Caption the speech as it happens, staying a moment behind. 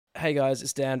Hey guys,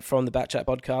 it's Dan from the Backchat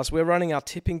podcast. We're running our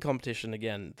tipping competition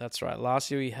again. That's right. Last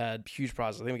year we had huge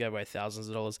prizes. I think we gave away thousands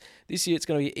of dollars. This year it's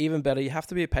going to be even better. You have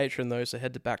to be a patron though, so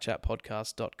head to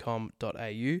backchatpodcast.com.au.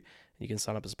 You can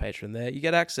sign up as a patron there. You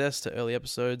get access to early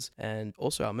episodes and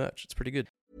also our merch. It's pretty good.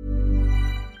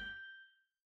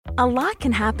 A lot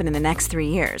can happen in the next 3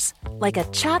 years. Like a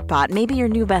chatbot may be your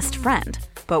new best friend.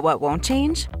 But what won't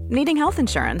change? Needing health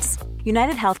insurance.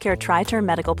 United Healthcare Tri-Term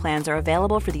Medical Plans are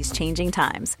available for these changing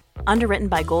times. Underwritten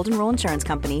by Golden Rule Insurance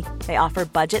Company, they offer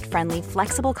budget-friendly,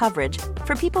 flexible coverage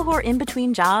for people who are in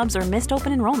between jobs or missed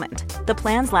open enrollment. The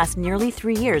plans last nearly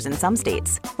 3 years in some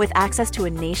states, with access to a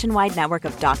nationwide network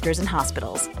of doctors and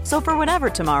hospitals. So for whatever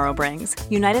tomorrow brings,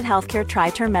 United Healthcare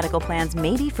Tri-Term Medical Plans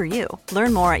may be for you.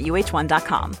 Learn more at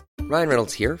uh1.com. Ryan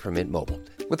Reynolds here from Mint Mobile.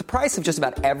 With the price of just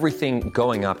about everything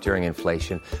going up during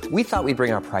inflation, we thought we'd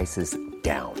bring our prices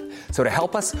down. So to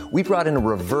help us, we brought in a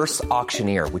reverse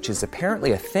auctioneer, which is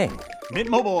apparently a thing. Mint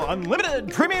Mobile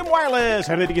Unlimited Premium Wireless.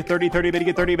 How to get 30, 30, bit to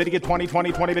get 30, bit to get 20,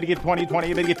 20, 20, bit to get 20,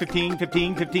 20, bit to get 15,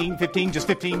 15, 15, 15, just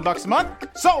 $15 a month?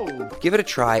 Sold! Give it a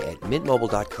try at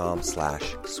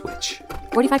mintmobile.com/switch.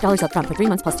 $45 up front for 3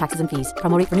 months plus taxes and fees.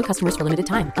 Promo rate for new customers for limited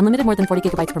time. Unlimited more than 40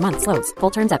 gigabytes per month. Slows full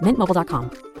terms at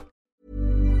mintmobile.com.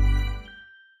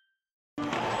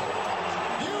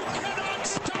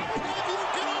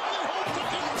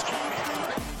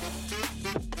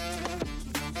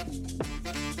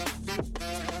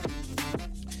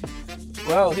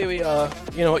 Well, here we are.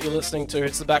 You know what you're listening to.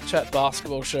 It's the Backchat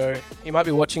Basketball Show. You might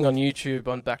be watching on YouTube,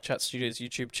 on Backchat Studios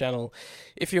YouTube channel.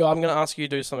 If you are, I'm going to ask you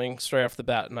to do something straight off the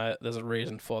bat, and there's a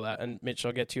reason for that. And Mitch,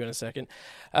 I'll get to you in a second.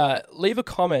 Leave a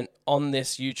comment on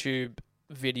this YouTube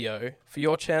video for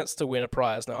your chance to win a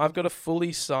prize. Now, I've got a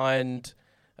fully signed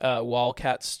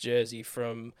Wildcats jersey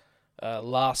from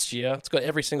last year. It's got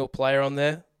every single player on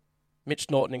there, Mitch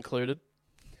Norton included.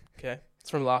 Okay, it's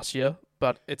from last year,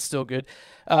 but it's still good.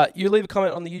 You leave a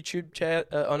comment on the YouTube chat,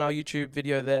 on our YouTube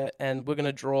video there, and we're going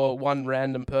to draw one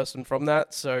random person from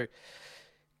that. So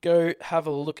go have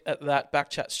a look at that,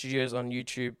 Backchat Studios on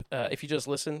YouTube. If you just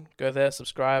listen, go there,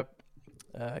 subscribe,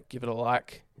 give it a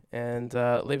like, and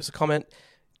leave us a comment.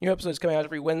 New episodes coming out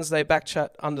every Wednesday.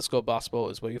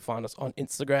 Backchat_basketball is where you find us on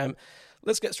Instagram.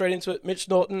 Let's get straight into it. Mitch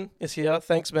Norton is here.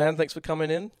 Thanks, man. Thanks for coming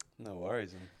in. No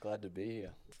worries. I'm glad to be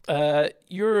here. I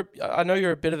know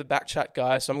you're a bit of a Backchat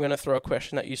guy, so I'm going to throw a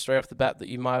question at you straight off the bat that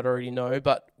you might already know,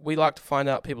 but we like to find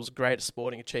out people's greatest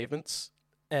sporting achievements,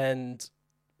 and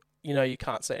you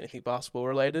can't say anything basketball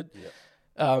related. Yep.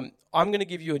 I'm going to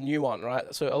give you a new one,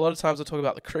 right? So a lot of times I talk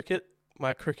about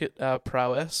my cricket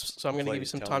prowess, so I'm going to give you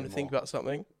some time to think about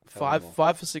something. Five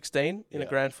for 16 in a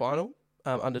grand final,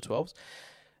 under 12s.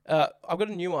 I've got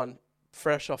a new one,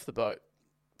 fresh off the boat,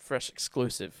 fresh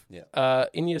exclusive. Yeah.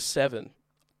 In year 7,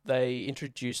 they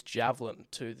introduced javelin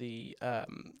to the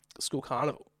school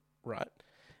carnival, right?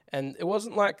 And it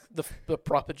wasn't like the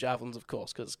proper javelins, of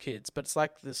course, because it's kids, but it's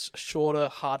like this shorter,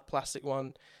 hard plastic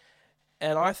one.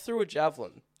 And I threw a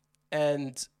javelin,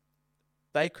 and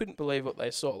they couldn't believe what they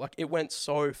saw. Like, it went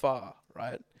so far,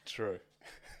 right? True.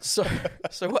 So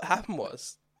what happened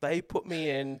was they put me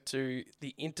into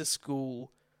the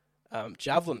inter-school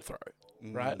javelin throw,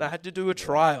 right? And I had to do a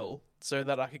trial so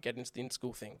that I could get into the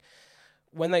inter-school thing.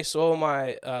 When they saw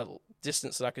my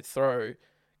distance that I could throw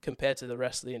compared to the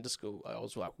rest of the inter-school, I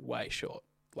was like way short.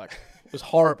 Like, it was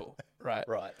horrible, right?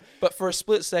 Right. But for a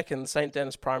split second, St.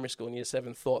 Dennis Primary School in year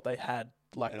 7 thought they had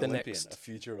like A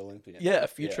future Olympian. Yeah, a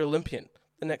future Olympian.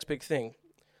 The next big thing.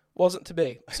 Wasn't to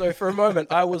be. So for a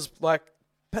moment, I was like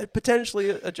potentially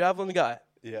a javelin guy.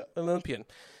 Yeah. Olympian.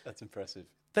 That's impressive.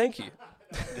 Thank you.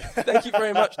 Thank you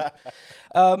very much.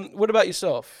 What about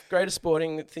yourself? Greatest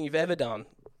sporting thing you've ever done?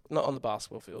 Not on the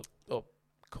basketball field or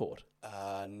court.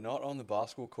 Not on the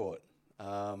basketball court.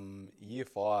 Year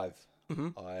 5, Mm-hmm.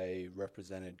 I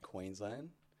represented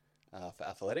Queensland for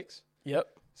athletics. Yep.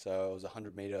 So I was a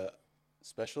 100-meter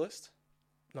specialist.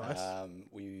 Nice.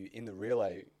 In the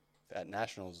relay at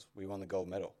Nationals, we won the gold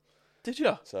medal. Did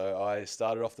you? So I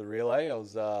started off the relay. I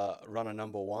was runner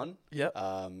number 1. Yep.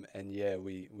 And yeah,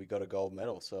 we got a gold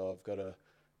medal. So I've got a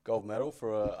gold medal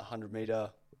for a 100-meter,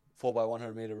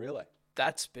 4x100-meter relay.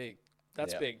 That's big.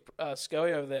 That's big.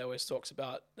 Scully over there always talks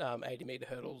about 80-meter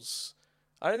hurdles.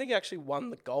 I don't think he actually won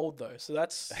the gold, though. So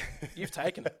that's you've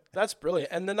taken it. That's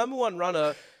brilliant. And the number 1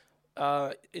 runner,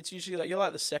 it's usually like you're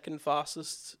like the second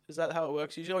fastest. Is that how it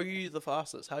works? Usually, are you the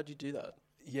fastest? How do you do that?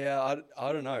 Yeah,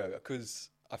 I don't know, because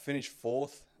I finished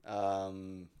 4th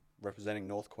representing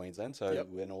North Queensland. So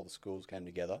when all the schools came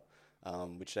together,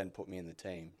 which then put me in the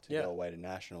team to go away to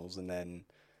Nationals. And then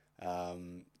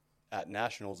at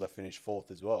Nationals, I finished 4th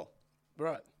as well.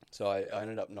 Right. So I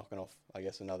ended up knocking off, I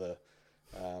guess, another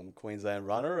Queensland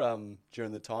runner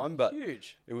during the time. But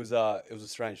Huge. it was a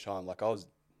strange time. Like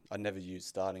I never used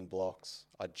starting blocks.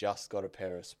 I just got a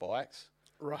pair of spikes.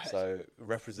 Right. So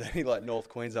representing like North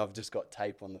Queensland, I've just got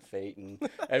tape on the feet and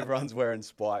everyone's wearing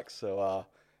spikes. So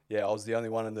yeah, I was the only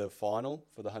one in the final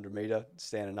for the 100 meter,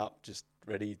 standing up, just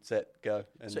ready, set, go.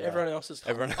 And So everyone else is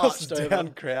everyone else arched is over.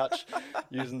 down, crouch,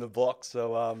 using the blocks.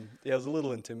 So yeah, it was a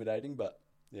little intimidating, but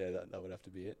yeah, that would have to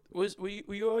be it.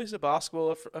 Were you always a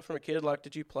basketballer from a kid? Like,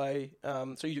 did you play?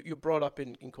 So you're brought up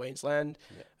in Queensland.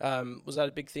 Yeah. Was that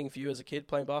a big thing for you as a kid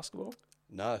playing basketball?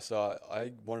 No, so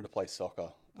I wanted to play soccer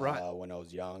Right. when I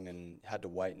was young, and had to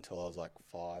wait until I was like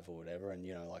 5 or whatever. And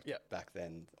back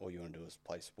then, all you want to do was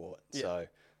play sport. Yeah. So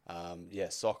yeah,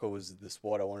 soccer was the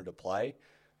sport I wanted to play.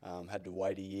 Had to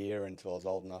wait a year until I was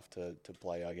old enough to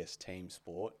play, I guess, team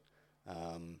sport.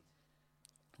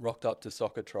 Rocked up to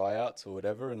soccer tryouts or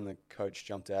whatever, and the coach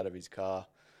jumped out of his car,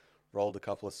 rolled a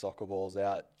couple of soccer balls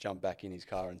out, jumped back in his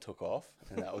car and took off.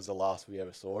 And that was the last we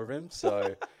ever saw of him.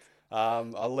 So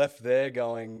I left there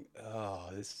going, oh,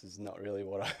 this is not really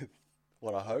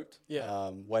what I hoped. Yeah.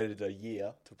 Waited a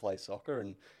year to play soccer,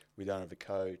 and we don't have a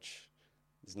coach.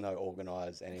 There's no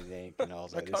organised anything. And I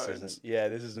was like,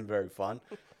 this isn't very fun.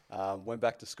 Went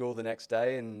back to school the next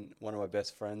day, and one of my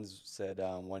best friends said,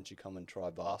 why don't you come and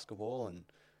try basketball? And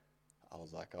I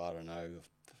was like, I don't know,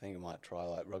 I think I might try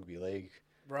like rugby league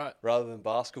Right. rather than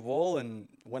basketball, and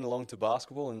went along to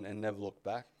basketball and never looked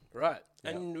back. Right.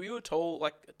 Yeah. And were you tall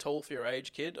for your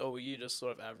age, kid, or were you just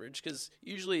sort of average? Because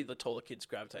usually the taller kids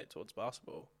gravitate towards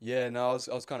basketball. Yeah, no, I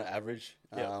was kind of average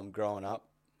Yeah. growing up.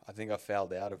 I think I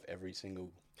fouled out of every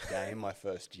single game my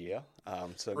first year.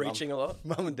 So Reaching a lot?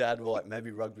 Mum and Dad were like,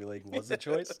 maybe rugby league was the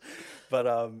choice. But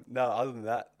no, other than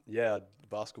that, yeah,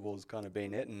 basketball's kind of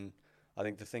been it. And I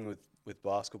think the thing with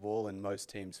basketball and most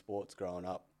team sports growing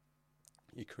up,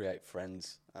 you create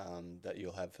friends that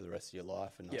you'll have for the rest of your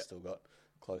life. And I've still got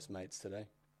close mates today.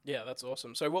 Yeah, that's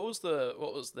awesome. So what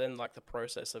was then like the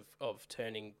process of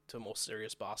turning to more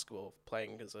serious basketball,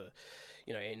 playing as a,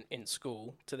 in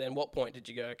school, to then what point did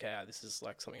you go, okay, this is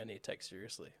like something I need to take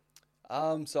seriously?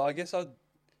 So I guess it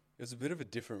was a bit of a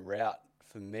different route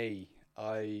for me.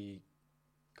 I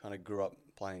kind of grew up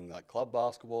playing like club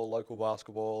basketball, local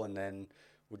basketball, and then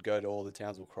would go to all the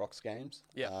Townsville Crocs games.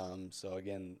 Yeah. So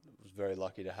again, was very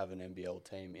lucky to have an NBL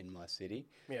team in my city.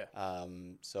 Yeah.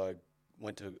 So I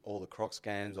went to all the Crocs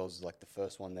games. I was like the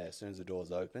first one there. As soon as the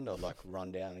doors opened, I'd like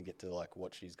run down and get to like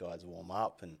watch these guys warm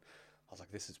up, and I was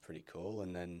like, this is pretty cool.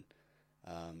 And then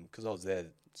because I was there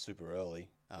super early,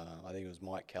 I think it was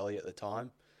Mike Kelly at the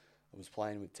time. I was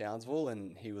playing with Townsville,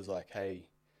 and he was like, hey,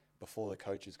 before the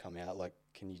coaches come out, like,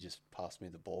 can you just pass me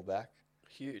the ball back?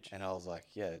 Huge. And I was like,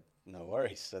 yeah, no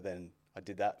worries. So then I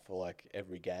did that for like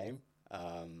every game.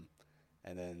 And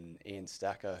then Ian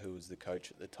Stacker, who was the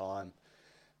coach at the time,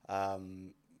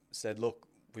 said, look,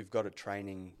 we've got a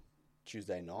training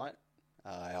Tuesday night,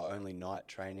 our only night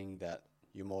training that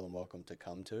you're more than welcome to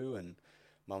come to. And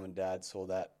Mum and Dad saw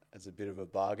that as a bit of a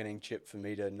bargaining chip for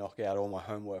me to knock out all my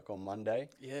homework on Monday.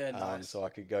 Yeah, nice. So I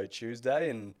could go Tuesday,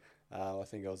 and I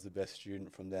think I was the best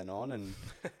student from then on. And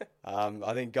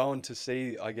I think going to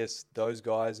see, I guess, those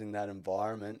guys in that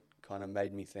environment kind of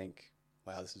made me think,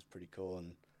 wow, this is pretty cool,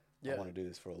 and I want to do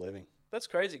this for a living. That's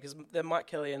crazy, because then Mike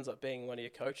Kelly ends up being one of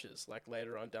your coaches, like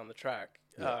later on down the track.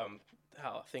 Yeah.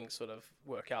 How things sort of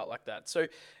work out like that. So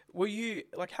were you,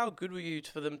 like, how good were you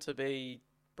for them to be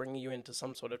bringing you into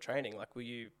some sort of training? Like, were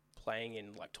you playing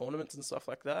in like tournaments and stuff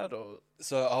like that, or?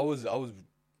 So I was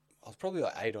probably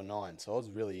like 8 or 9, so I was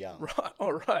really young. Right,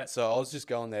 all right. So I was just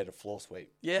going there to floor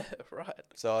sweep. Yeah, right.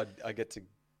 So I get to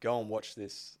go and watch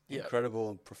this incredible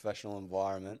and professional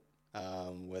environment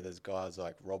where there's guys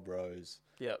like Rob Rose,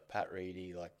 Pat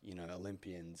Reedy, like,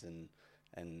 Olympians and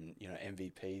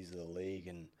MVPs of the league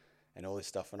and all this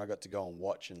stuff. And I got to go and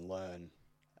watch and learn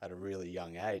at a really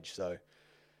young age. So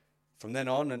from then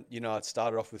on, and I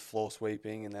started off with floor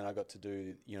sweeping, and then I got to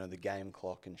do the game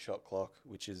clock and shot clock,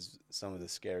 which is some of the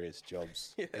scariest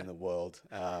jobs in the world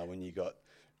when you got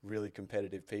really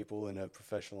competitive people in a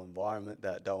professional environment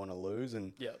that don't want to lose,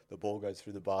 and the ball goes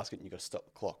through the basket, and you got to stop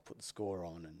the clock, put the score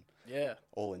on, and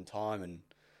all in time. And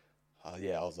I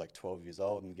was like 12 years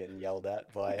old and getting yelled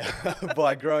at by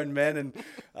by grown men, and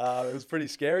it was pretty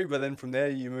scary. But then from there,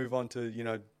 you move on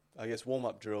to I guess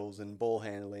warm-up drills and ball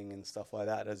handling and stuff like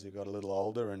that as you got a little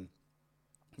older. And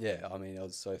I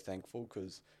was so thankful,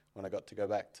 because when I got to go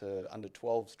back to under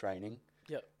 12s training,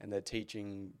 and they're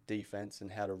teaching defense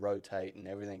and how to rotate and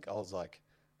everything, I was like,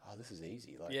 oh, this is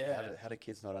easy. Like, how do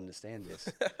kids not understand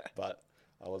this? But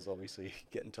I was obviously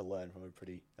getting to learn from a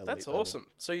pretty elite That's level. awesome.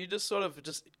 So you just sort of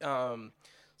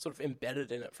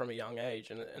embedded in it from a young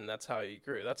age, and that's how you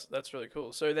grew. That's really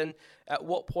cool. So then, at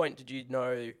what point did you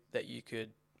know that you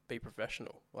could be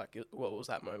professional? Like, what was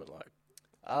that moment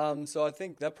like? So I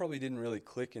think that probably didn't really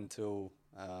click until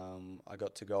I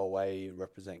got to go away,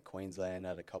 represent Queensland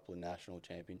at a couple of national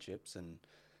championships,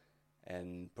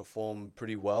 and perform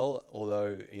pretty well.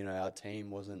 Although our team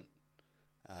wasn't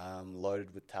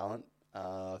loaded with talent,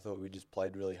 I thought we just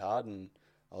played really hard, and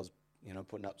I was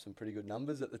putting up some pretty good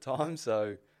numbers at the time.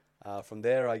 So from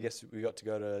there, I guess we got to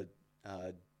go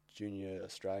to junior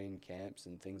Australian camps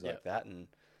and things like that. And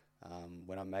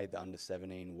when I made the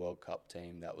under-17 World Cup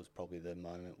team, that was probably the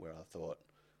moment where I thought,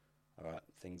 all right,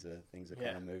 things are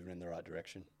kind of moving in the right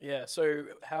direction. Yeah. So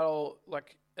how,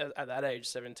 like, at that age,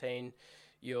 17,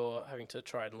 you're having to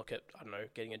try and look at, I don't know,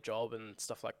 getting a job and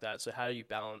stuff like that. So how do you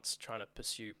balance trying to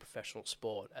pursue professional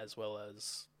sport as well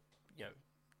as,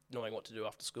 knowing what to do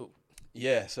after school?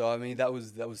 Yeah. So I mean, that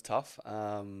was tough.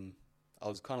 I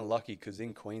was kind of lucky because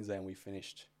in Queensland we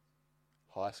finished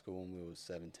high school when we were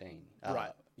 17.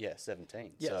 Right. Yeah,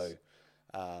 17. Yes. So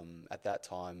at that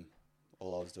time,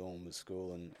 all I was doing was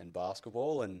school and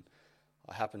basketball, and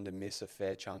I happened to miss a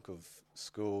fair chunk of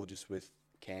school just with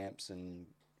camps and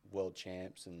world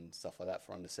champs and stuff like that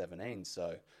for under 17.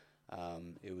 So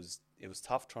it was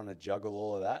tough trying to juggle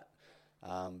all of that.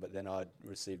 But then I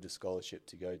received a scholarship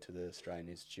to go to the Australian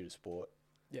Institute of Sport,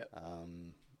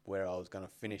 where I was going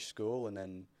to finish school and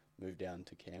then move down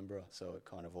to Canberra. So it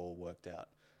kind of all worked out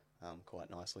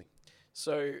quite nicely.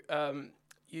 So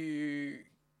you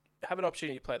have an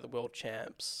opportunity to play at the World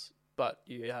Champs, but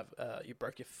you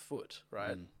broke your foot,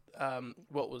 right?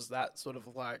 What was that sort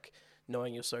of like,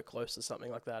 knowing you're so close to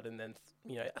something like that, and then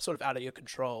sort of out of your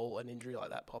control, an injury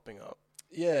like that popping up?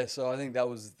 Yeah, so I think that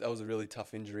was a really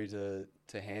tough injury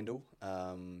to handle.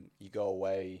 You go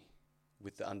away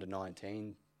with the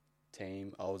under-19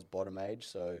 team. I was bottom age,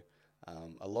 so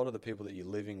a lot of the people that you're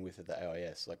living with at the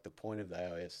AIS, like the point of the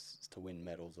AIS is to win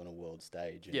medals on a world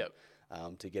stage. And,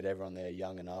 to get everyone there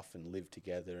young enough and live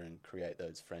together and create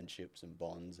those friendships and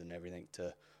bonds and everything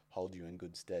to hold you in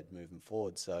good stead moving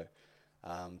forward. So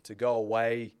to go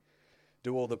away,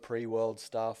 do all the pre-world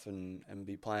stuff and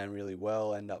be playing really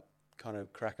well, end up kind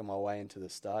of cracking my way into the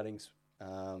starting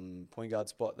point guard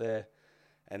spot there.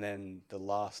 And then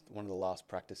one of the last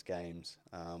practice games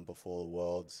before the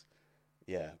Worlds,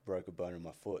 broke a bone in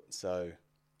my foot. So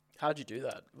how'd you do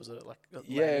that? Was it like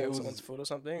it was someone's foot or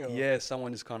something? Or? Yeah,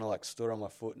 someone just kind of like stood on my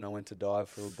foot and I went to dive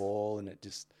for a ball and it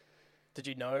just... Did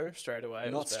you know straight away?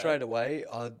 Not straight away.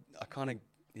 I kind of,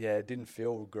 it didn't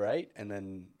feel great. And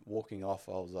then walking off,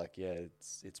 I was like,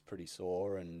 it's pretty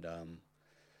sore. And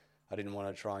I didn't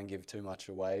want to try and give too much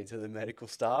away to the medical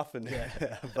staff. And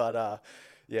but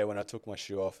when I took my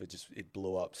shoe off, it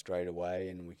blew up straight away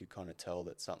and we could kind of tell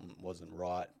that something wasn't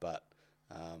right. But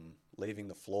leaving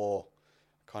the floor,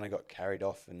 kind of got carried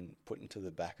off and put into the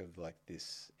back of like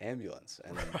this ambulance.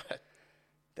 And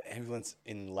the ambulance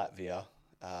in Latvia,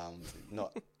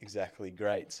 not exactly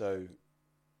great. So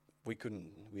we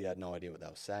had no idea what they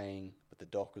were saying, but the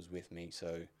doc was with me.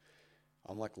 So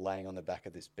I'm like laying on the back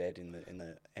of this bed in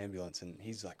the ambulance and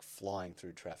he's like flying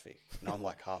through traffic and I'm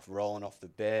like half rolling off the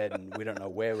bed and we don't know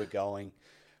where we're going.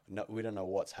 We don't know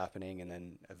what's happening, and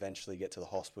then eventually get to the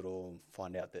hospital and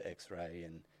find out the x-ray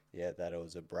and that it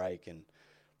was a break. And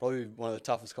probably one of the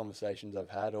toughest conversations I've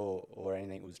had or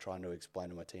anything was trying to explain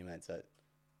to my teammates that,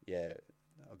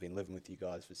 I've been living with you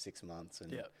guys for 6 months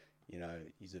and, you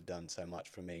have done so much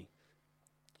for me.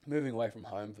 Moving away from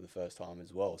home for the first time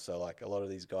as well. So, like, a lot of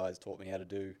these guys taught me how to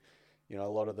do, a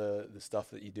lot of the stuff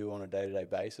that you do on a day-to-day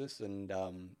basis. And,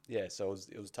 so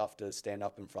it was tough to stand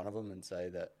up in front of them and say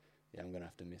that, I'm going to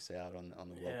have to miss out on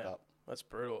the World Cup. That's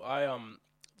brutal.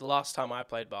 The last time I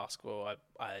played basketball,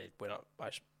 I went up, I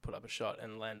put up a shot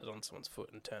and landed on someone's foot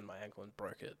and turned my ankle and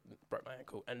broke my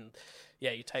ankle. And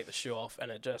you take the shoe off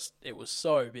and it was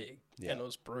so big and it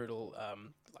was brutal,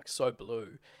 like so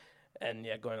blue. And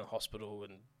going to the hospital,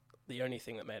 and the only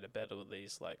thing that made it better were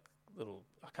these like little,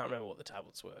 I can't remember what the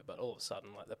tablets were, but all of a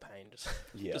sudden like the pain just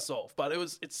dissolved. But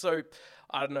it's so,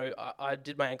 I don't know, I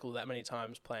did my ankle that many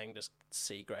times playing just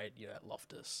C grade, at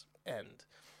Loftus, and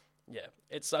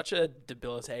it's such a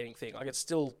debilitating thing. Like, it's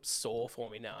still sore for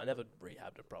me now. I never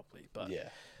rehabbed it properly, but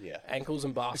ankles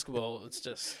and basketball, it's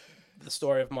just the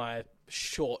story of my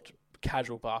short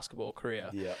casual basketball career.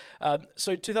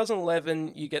 So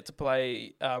 2011, you get to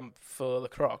play for the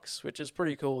Crocs, which is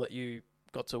pretty cool that you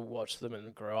got to watch them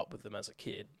and grow up with them as a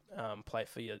kid, play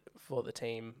for the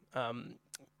team.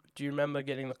 Do you remember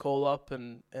getting the call up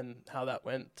and how that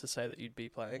went to say that you'd be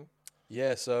playing?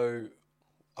 Yeah, so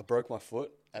I broke my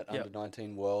foot at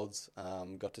Under-19 Worlds.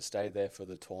 Got to stay there for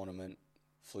the tournament.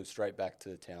 Flew straight back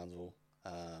to Townsville,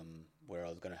 where I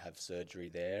was going to have surgery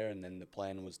there. And then the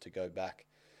plan was to go back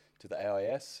to the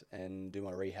AIS and do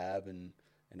my rehab and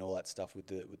all that stuff with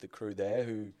the crew there,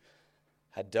 who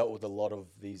had dealt with a lot of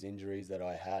these injuries that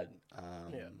I had.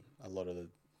 A lot of the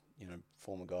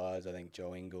former guys, I think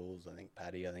Joe Ingles, I think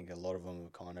Paddy, I think a lot of them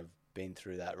have kind of been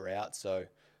through that route. So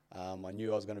I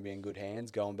knew I was going to be in good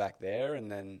hands going back there.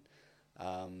 And then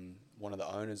one of the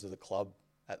owners of the club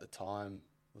at the time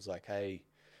was like, hey,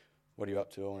 what are you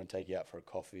up to? I want to take you out for a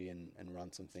coffee and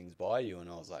run some things by you. And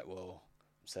I was like, well,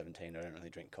 I'm 17, I don't really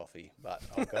drink coffee, but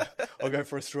I'll go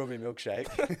for a strawberry milkshake.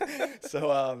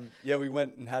 So, we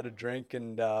went and had a drink,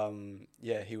 and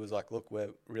he was like, look, we're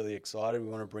really excited. We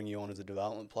want to bring you on as a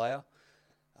development player.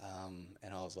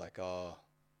 And I was like, oh,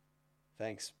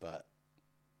 thanks, but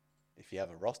if you have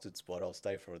a rostered spot, I'll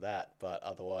stay for that. But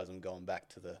otherwise, I'm going back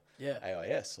to the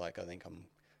AIS. Like, I think I'm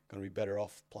going to be better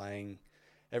off playing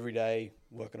every day,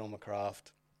 working on my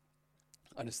craft.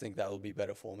 I just think that will be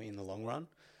better for me in the long run.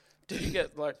 Did you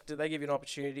get did they give you an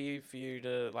opportunity for you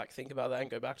to think about that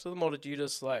and go back to them, or did you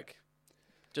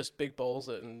just big balls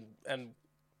it and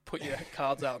put your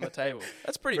cards out on the table?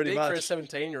 That's pretty big much for a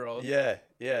 17-year-old.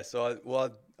 Yeah. So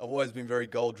I've always been very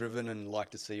goal driven and like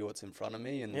to see what's in front of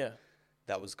me, and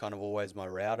that was kind of always my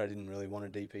route. I didn't really want a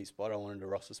DP spot. I wanted a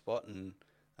roster spot, and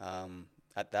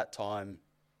at that time,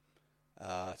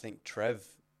 I think Trev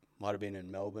might have been in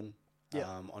Melbourne.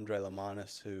 Andre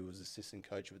Lamanis, who was assistant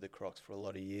coach with the Crocs for a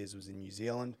lot of years, was in New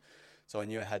Zealand. So I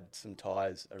knew I had some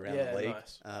ties around the league.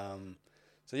 Nice.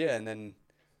 And then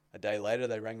a day later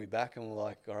they rang me back and were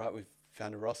like, all right, we've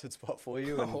found a rostered spot for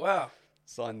you. And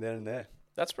signed then and there.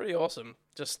 That's pretty awesome.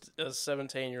 Just as a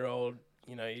 17-year-old,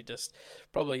 you just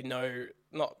probably know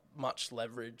not much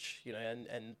leverage,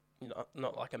 and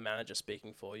not like a manager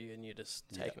speaking for you, and you just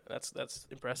take it. That's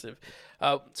impressive.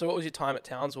 So what was your time at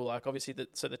Townsville like? Obviously,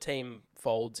 the team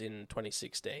folds in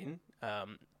 2016,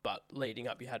 but leading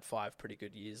up, you had 5 pretty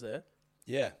good years there.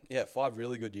 Yeah, 5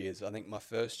 really good years. I think my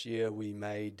first year we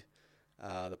made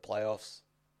the playoffs.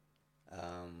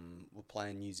 We're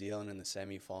playing New Zealand in the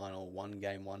semi-final, won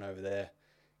game 1 over there,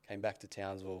 came back to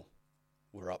Townsville,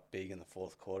 were up big in the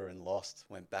fourth quarter and lost,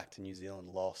 went back to New Zealand,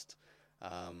 lost.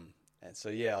 And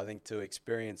so, I think to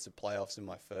experience the playoffs in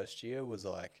my first year was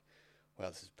like, wow,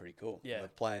 this is pretty cool. Yeah. We're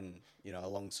playing,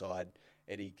 alongside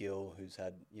Eddie Gill, who's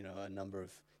had, a number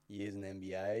of years in the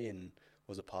NBA and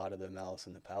was a part of the Malice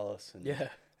in the Palace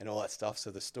and all that stuff.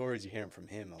 So the stories you're hearing from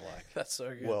him are like that's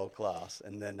so good. World class.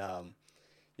 And then,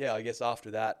 I guess after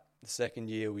that, the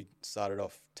second year we started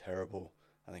off terrible.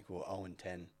 I think we were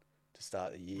 0-10 to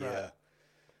start the year. Right.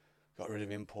 Got rid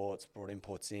of imports, brought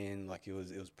imports in. Like it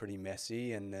was pretty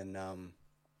messy, and then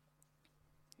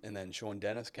Sean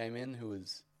Dennis came in, who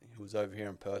was over here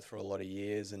in Perth for a lot of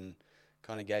years, and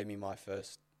kind of gave me my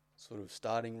first sort of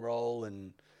starting role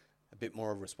and a bit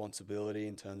more of responsibility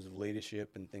in terms of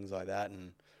leadership and things like that.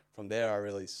 And from there, I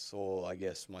really saw, I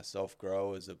guess, myself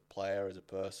grow as a player, as a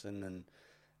person,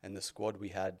 and the squad we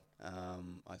had.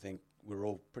 I think we were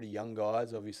all pretty young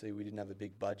guys. Obviously, we didn't have a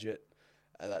big budget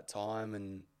at that time,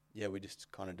 and we just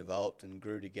kind of developed and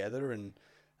grew together. And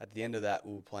at the end of that,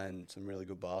 we were playing some really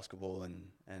good basketball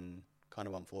and kind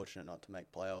of unfortunate not to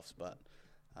make playoffs. But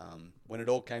when it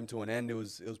all came to an end, it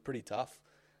was pretty tough.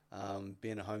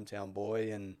 Being a hometown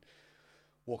boy and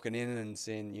walking in and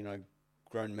seeing,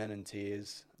 grown men in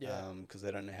tears because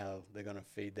they don't know how they're going to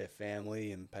feed their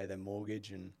family and pay their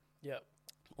mortgage and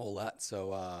all that.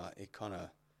 So it kind of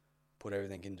put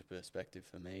everything into perspective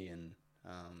for me. And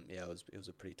it was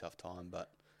a pretty tough time. But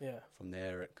from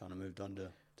there, it kind of moved on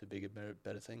to bigger,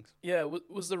 better things. Yeah,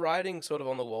 was the writing sort of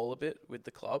on the wall a bit with the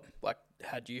club? Like,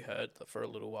 had you heard for a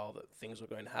little while that things were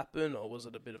going to happen, or was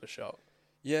it a bit of a shock?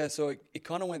 Yeah, so it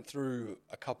kind of went through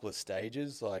a couple of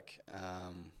stages. Like,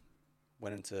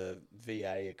 went into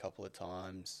VA a couple of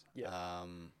times.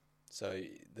 So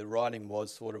the writing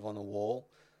was sort of on the wall.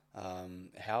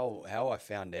 How I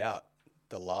found out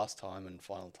the last time and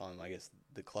final time, I guess,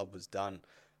 the club was done,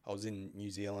 I was in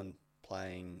New Zealand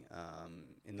playing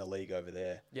in the league over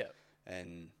there. Yeah.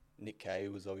 And Nick Kay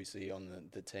was obviously on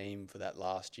the team for that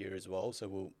last year as well.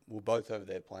 So we're both over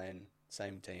there playing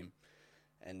same team.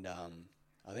 And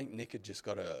I think Nick had just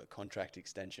got a contract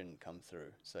extension come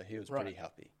through. So he was pretty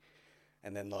happy.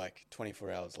 And then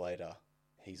 24 hours later,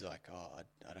 he's like, oh,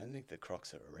 I don't think the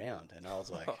Crocs are around. And I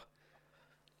was like,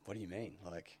 what do you mean?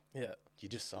 You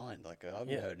just signed. I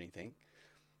haven't heard anything.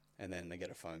 And then they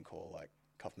get a phone call a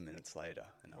couple minutes later.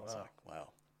 And I was like, wow.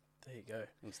 There you go.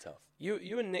 It was tough.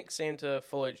 You and Nick seem to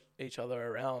follow each other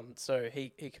around. So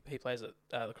he plays at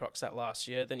the Crocsat last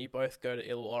year. Then you both go to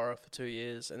Illawarra for 2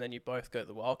 years, and then you both go to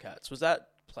the Wildcats. Was that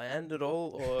planned at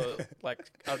all, or like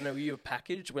I don't know? Were you a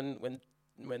package when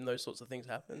those sorts of things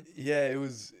happen? Yeah, it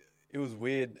was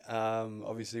weird.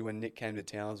 Obviously, when Nick came to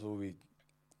Townsville, we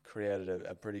created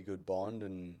a pretty good bond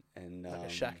and like a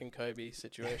Shaq and Kobe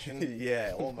situation.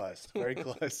 Yeah, almost very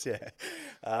close. Yeah,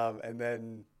 and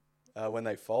then. When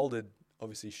they folded,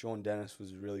 obviously Sean Dennis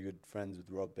was really good friends with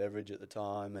Rob Beveridge at the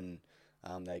time, and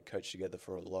they coached together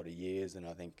for a lot of years. And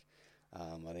I think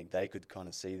they could kind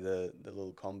of see the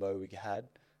little combo we had.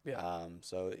 Yeah.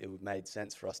 So it made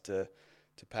sense for us to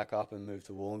pack up and move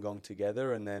to Wollongong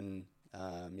together. And then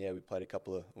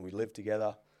we lived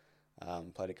together,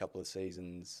 played a couple of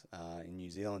seasons in New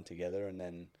Zealand together. And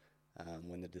then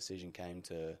when the decision came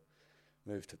to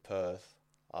move to Perth,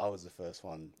 I was the first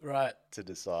one to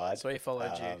decide. So he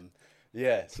followed you.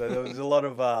 Yeah, so there was a lot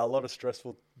of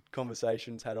stressful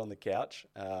conversations had on the couch,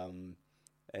 and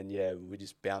yeah, we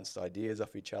just bounced ideas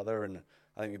off each other, and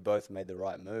I think we both made the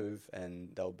right move, and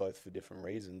they were both for different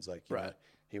reasons. Like you know,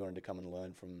 he wanted to come and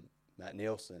learn from Matt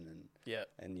Nielsen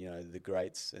and you know the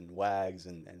greats and Wags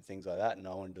and things like that, and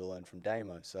I wanted to learn from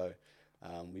Damo. So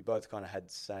we both kind of had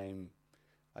the same,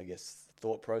 I guess,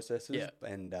 thought processes,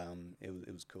 and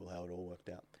it was cool how it all worked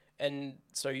out. And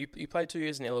so you played 2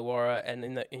 years in Illawarra, and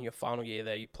in your final year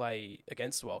there, you play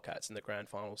against the Wildcats in the grand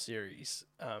final series,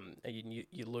 and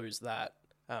you lose that.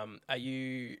 Are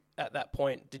you at that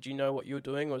point? Did you know what you were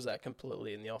doing, or was that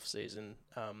completely in the off season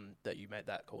that you made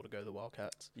that call to go to the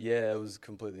Wildcats? Yeah, it was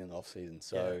completely in the off season.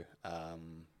 So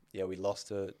we lost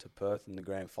to Perth in the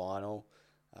grand final,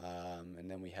 and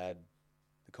then we had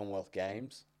the Commonwealth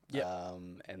Games.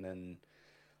 And then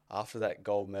after that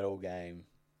gold medal game,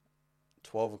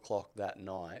 12 o'clock that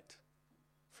night,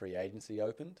 free agency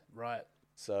opened. Right.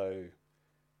 So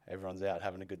everyone's out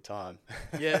having a good time.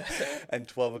 Yeah. And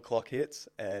 12 o'clock hits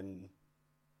and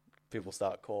people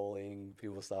start calling,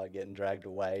 people start getting dragged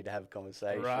away to have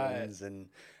conversations and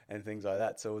things like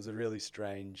that. So it was a really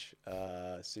strange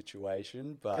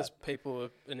situation. Because people were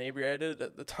inebriated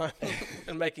at the time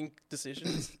and making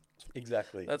decisions.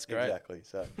 Exactly. That's great. Exactly.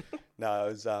 So, no,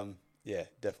 it was,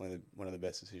 definitely one of the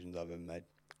best decisions I've ever made.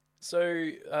 So,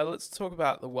 let's talk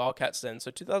about the Wildcats then. So,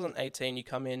 2018, you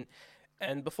come in,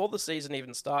 and before the season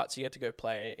even starts, you get to go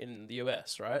play in the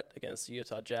US, right? Against the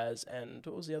Utah Jazz, and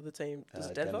what was the other team?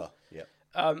 Denver?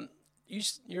 Yeah.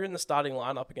 You're in the starting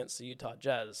lineup against the Utah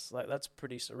Jazz. Like, that's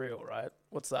pretty surreal, right?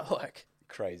 What's that like?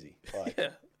 Crazy. Like, yeah.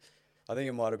 I think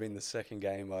it might have been the second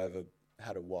game I ever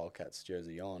had a Wildcats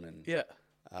jersey on, and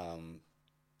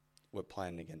we're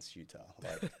playing against Utah.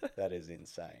 Like that is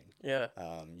insane. Yeah.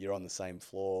 You're on the same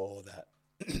floor that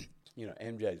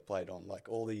MJ's played on. Like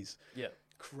all these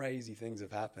crazy things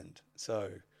have happened. So,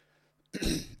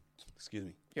 excuse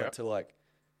me. Yeah. But to like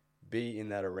be in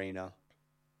that arena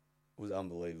was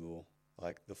unbelievable.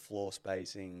 Like the floor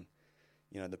spacing,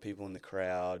 the people in the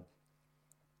crowd,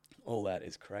 all that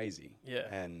is crazy. Yeah.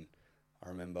 And I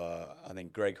remember, I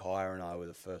think Greg Heyer and I were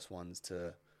the first ones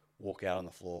to walk out on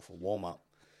the floor for warm-up.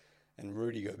 And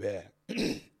Rudy Gobert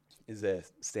is there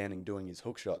standing doing his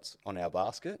hook shots on our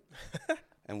basket.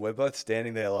 And we're both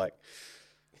standing there like,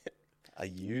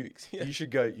 you should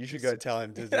go tell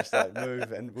him to just like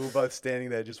move. And we were both standing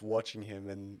there just watching him.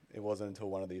 And it wasn't until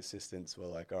one of the assistants were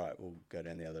like, all right, we'll go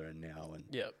down the other end now. And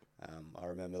I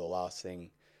remember the last thing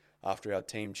after our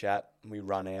team chat, we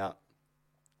run out.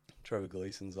 Trevor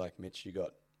Gleason's like, Mitch, you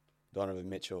got Donovan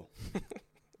Mitchell.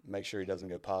 Make sure he doesn't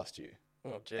go past you.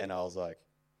 Oh, gee. And I was like,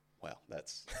 wow,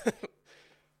 that's...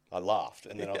 I laughed.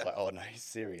 And then I was like, oh, no, he's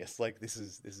serious. Like, this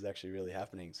is actually really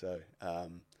happening. So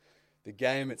the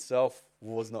game itself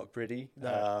was not pretty.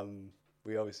 No.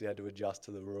 We obviously had to adjust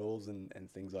to the rules and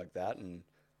things like that. And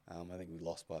I think we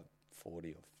lost by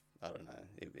 40 or, I don't know.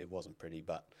 It wasn't pretty,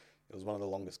 but it was one of the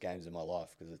longest games in my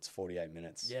life because it's 48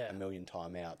 minutes, a million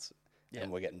timeouts,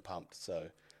 and we're getting pumped. So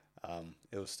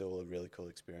it was still a really cool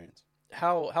experience.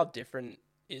 How different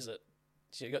is it?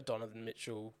 So you got Donovan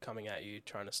Mitchell coming at you,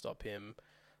 trying to stop him.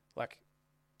 Like,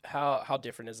 how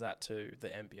different is that to the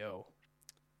NBL?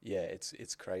 Yeah,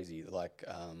 it's crazy. Like,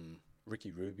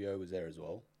 Ricky Rubio was there as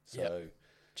well. So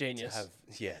genius.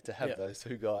 To have those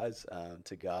two guys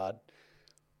to guard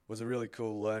was a really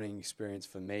cool learning experience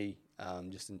for me.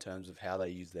 Just in terms of how they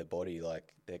use their body,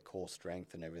 like their core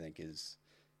strength and everything is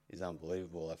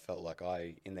unbelievable. I felt like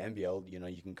in the NBL,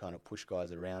 you can kind of push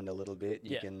guys around a little bit.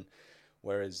 You can.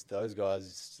 Whereas those guys,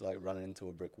 it's like running into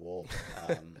a brick wall.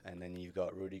 And then you've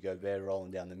got Rudy Gobert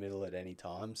rolling down the middle at any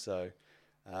time. So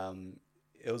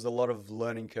it was a lot of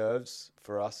learning curves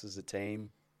for us as a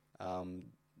team.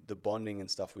 The bonding and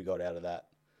stuff we got out of that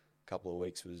couple of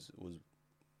weeks was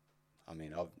I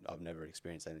mean, I've never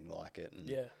experienced anything like it,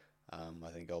 and I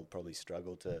think I'll probably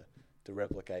struggle to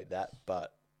replicate that.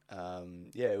 But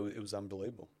it was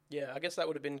unbelievable. Yeah, I guess that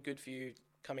would have been good for you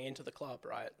coming into the club,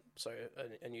 right? So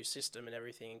a new system and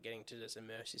everything, and getting to just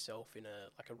immerse yourself in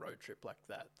a road trip like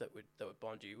that would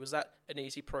bond you. Was that an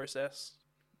easy process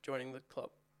joining the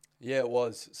club? Yeah, it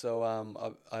was. So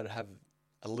I'd have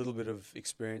a little bit of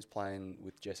experience playing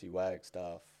with Jesse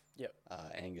Wagstaff,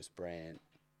 Angus Brandt,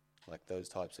 like those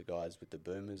types of guys with the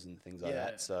boomers and things like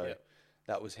that. So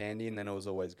that was handy, and then it was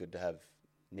always good to have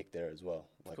Nick there as well.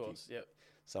 Like of course,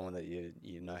 someone that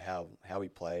you know how he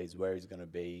plays, where he's going to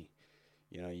be.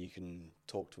 You know, you can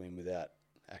talk to him without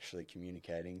actually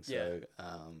communicating. So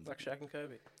like Shaq and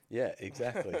Kobe. Yeah,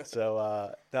 exactly.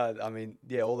 So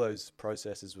all those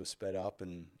processes were sped up,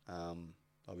 and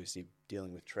obviously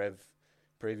dealing with Trev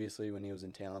previously when he was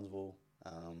in Townsville,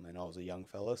 and I was a young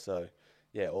fella. So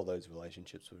all those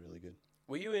relationships were really good.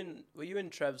 Were you in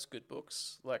Trev's good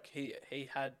books? Like he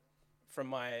had, from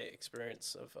my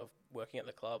experience of working at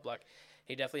the club, like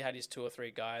he definitely had his 2 or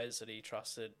 3 guys that he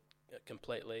trusted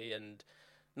completely, and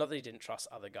not that he didn't trust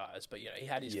other guys, but he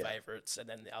had his favorites, and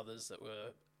then the others that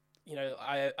were,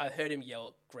 I heard him yell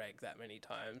at Greg that many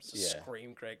times,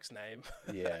 scream Greg's name.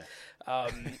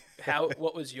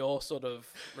 What was your sort of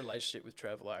relationship with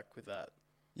Trev like with that?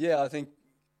 Yeah, I think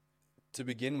to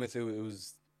begin with, it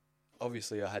was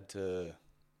obviously I had to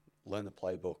learn the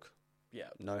playbook. Yeah.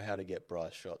 Know how to get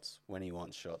Bryce shots, when he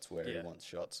wants shots, where he wants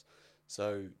shots.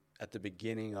 So at the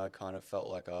beginning, I kind of felt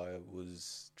like I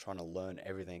was trying to learn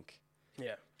everything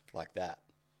like that,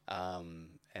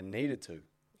 and needed to.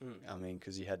 I mean,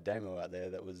 because you had Damo out there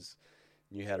that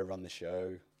knew how to run the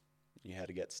show, knew how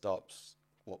to get stops,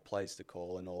 what plays to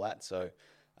call and all that. So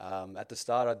at the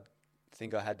start, I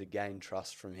think I had to gain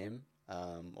trust from him,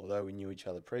 although we knew each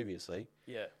other previously.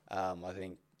 I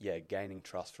think, gaining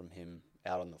trust from him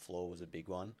out on the floor was a big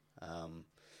one.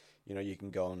 You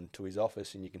can go into his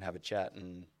office and you can have a chat,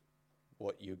 and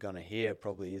what you're going to hear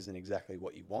probably isn't exactly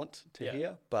what you want to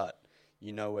hear, but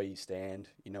you know where you stand,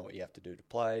 you know what you have to do to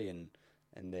play, and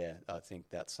I think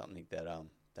that's something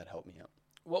that helped me out.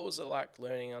 What was it like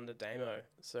learning under Damo?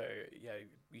 So,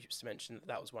 you just mentioned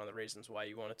that was one of the reasons why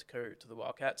you wanted to go to the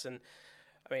Wildcats, and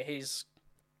I mean, he's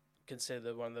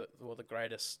considered one of the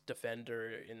greatest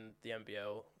defender in the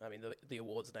NBL. I mean, the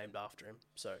award's named after him,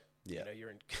 so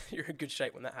you're in good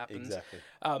shape when that happens. Exactly.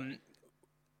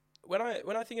 When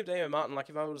I think of Damo Martin, like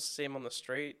if I was to see him on the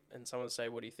street and someone would say,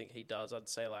 "What do you think he does?" I'd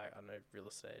say like, I don't know, real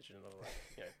estate agent or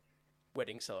like,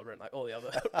 wedding celebrant, like all the other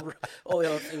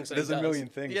things. That There's a million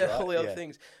things, right? All the other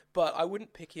things. But I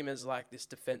wouldn't pick him as like this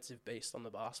defensive beast on the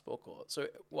basketball court. So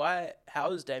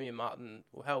how is Damian Martin?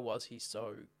 Or how was he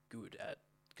so good at?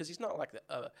 Because he's not like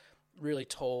a really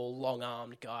tall,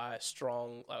 long-armed guy,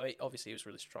 strong. Like, obviously, he was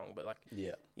really strong, but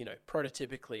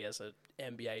prototypically as an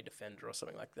NBA defender or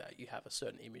something like that, you have a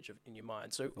certain image in your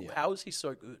mind. So how is he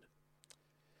so good?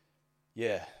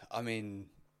 Yeah, I mean,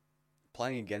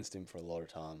 playing against him for a lot of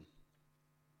time,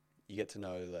 you get to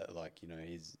know that, like,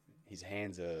 his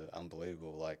hands are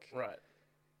unbelievable. Like, right.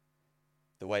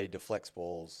 The way he deflects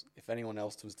balls, if anyone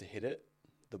else was to hit it,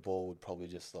 the ball would probably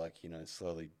just, like,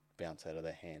 slowly bounce out of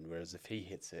their hand. Whereas if he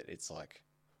hits it, it's like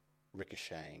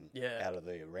ricocheting out of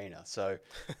the arena. So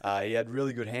he had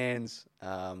really good hands.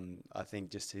 I think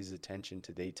just his attention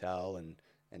to detail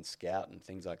and scout and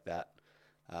things like that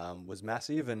was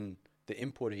massive. And the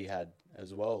input he had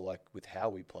as well, like with how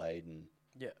we played and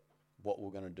what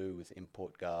we're going to do with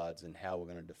import guards and how we're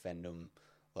going to defend them.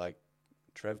 Like,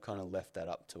 Trev kind of left that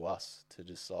up to us to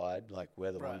decide, like,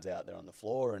 we're the ones out there on the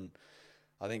floor. And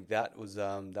I think that was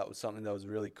something that was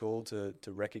really cool to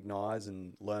recognise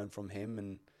and learn from him.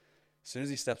 And as soon as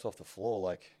he steps off the floor,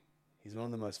 like, he's one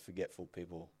of the most forgetful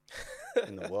people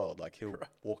in the world. Like, he'll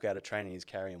walk out of training, he's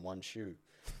carrying one shoe.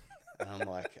 And I'm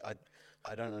like,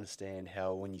 I don't understand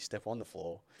how when you step on the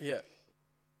floor,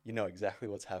 you know exactly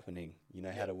what's happening. You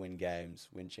know how to win games,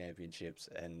 win championships.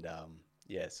 And,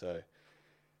 so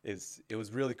it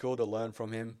was really cool to learn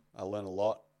from him. I learned a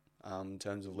lot in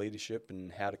terms of leadership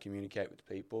and how to communicate with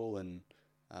people. And,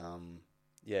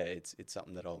 it's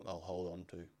something that I'll hold on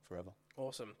to forever.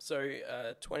 Awesome. So,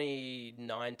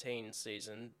 2019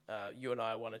 season, you and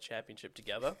I won a championship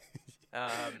together.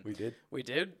 We did. We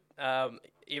did.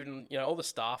 Even, all the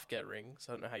staff get rings.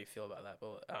 I don't know how you feel about that,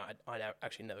 but I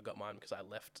actually never got mine because I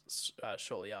left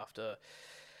shortly after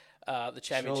the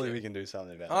championship. Surely we can do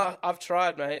something about that. I've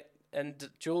tried, mate. And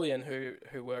Julian,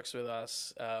 who works with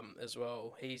us as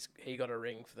well, he got a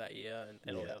ring for that year,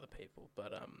 and all the other people.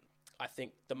 But I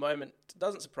think the moment it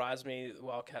doesn't surprise me. The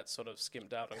Wildcats sort of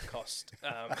skimped out on cost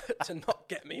to not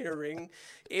get me a ring,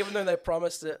 even though they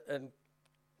promised it. And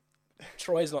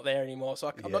Troy's not there anymore, so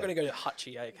I'm not going to go to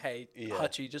Hutchie. Like, hey,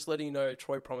 Hutchie, just letting you know,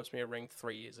 Troy promised me a ring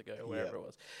 3 years ago, or whatever it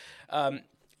was.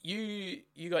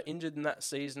 You got injured in that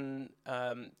season.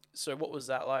 So what was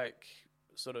that like?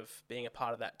 Sort of being a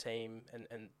part of that team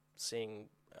and seeing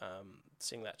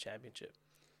that championship.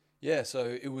 Yeah,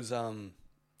 so it was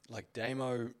like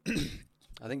Damo.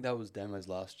 I think that was Damo's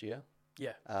last year.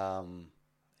 Yeah.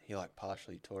 He like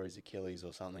partially tore his Achilles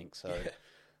or something, so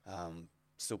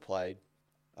still played.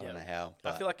 I don't know how.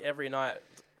 I feel like every night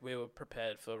we were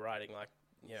prepared for riding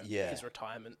his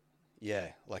retirement. Yeah,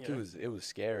 like it was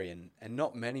scary, and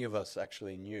not many of us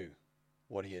actually knew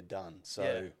what he had done.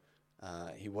 So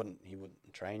he wasn't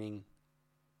training,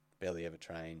 barely ever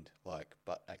trained.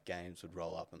 But at games would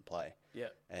roll up and play. Yeah,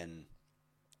 and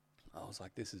I was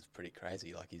like, this is pretty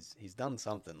crazy. Like he's done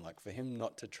something. Like for him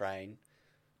not to train,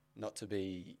 not to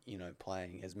be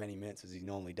playing as many minutes as he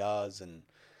normally does, and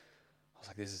I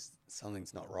was like,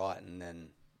 something's not right. And then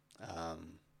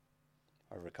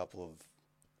over a couple of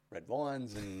red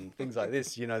wines and things like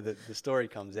this, the story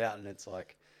comes out, and it's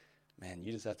like, man,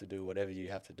 you just have to do whatever you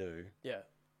have to do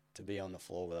to be on the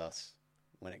floor with us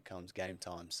when it comes game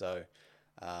time. So,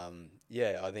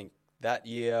 I think that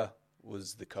year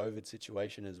was the COVID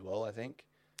situation as well, I think.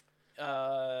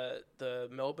 The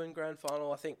Melbourne Grand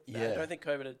Final, I think. I don't think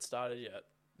COVID had started yet.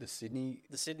 The Sydney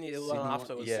one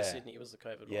after was the Sydney, was the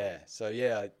COVID one. Yeah, so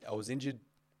I was injured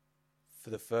for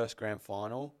the first grand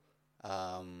final,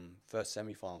 first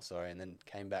semi-final, and then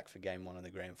came back for game one of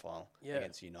the grand final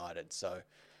against United. So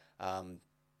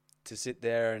to sit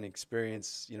there and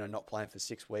experience, not playing for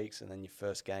 6 weeks and then your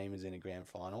first game is in a grand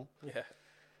final. Yeah.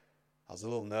 I was a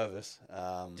little nervous.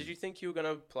 Did you think you were going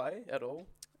to play at all?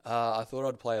 I thought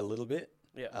I'd play a little bit.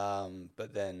 Yeah.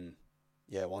 But then...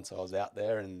 once I was out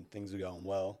there and things were going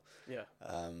well,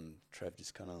 Trev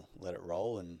just kind of let it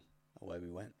roll and away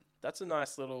we went. That's a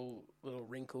nice little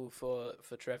wrinkle for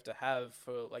Trev to have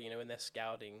for when they're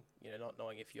scouting, not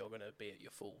knowing if you're going to be at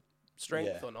your full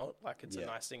strength or not. Like it's a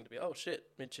nice thing to be, oh shit,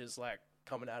 Mitch is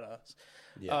coming at us.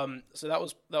 Yeah. So that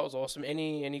was awesome.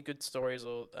 Any good stories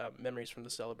or memories from the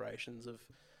celebrations of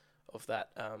that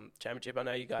championship? I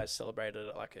know you guys celebrated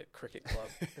at a cricket club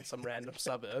in some random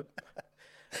suburb.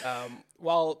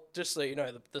 Well, just so you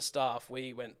know, the staff,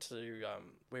 we went to,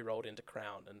 we rolled into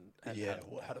Crown and had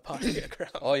a party at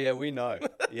Crown. Oh yeah, we know.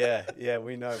 Yeah,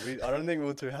 we know. I don't think we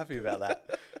were too happy about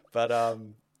that, but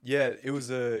it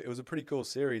was a pretty cool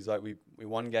series. Like we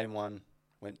won game 1,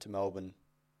 went to Melbourne,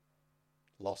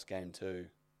 lost game 2,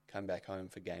 came back home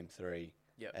for game 3,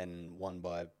 and won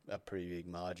by a pretty big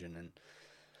margin. And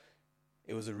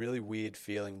it was a really weird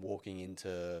feeling walking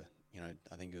into,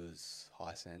 I think it was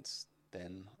Hisense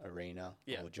then Arena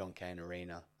or John Cain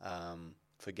Arena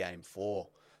for game 4.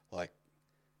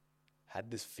 Had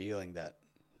this feeling that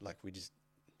we just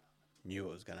knew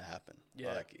it was going to happen.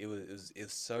 Yeah. It was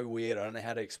so weird. I don't know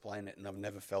how to explain it, and I've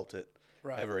never felt it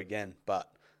ever again.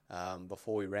 But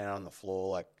before we ran on the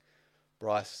floor,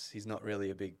 Bryce, he's not really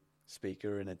a big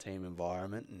speaker in a team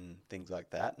environment and things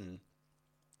like that, and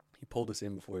he pulled us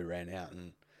in before we ran out,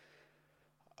 and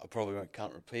I probably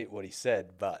can't repeat what he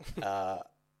said, but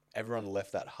everyone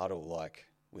left that huddle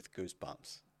with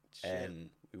goosebumps. Shit. And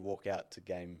we walk out to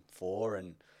game 4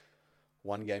 and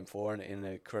won game 4 in an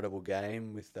incredible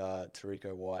game with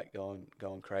Tariko White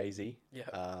going crazy. Yeah.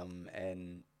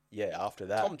 After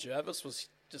that, Tom Jervis was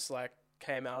just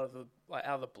came out of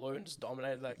the blue and just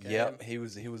dominated that game. Yeah, he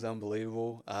was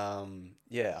unbelievable.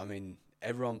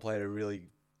 Everyone played a really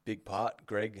big part.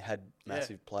 Greg had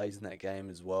massive plays in that game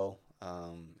as well.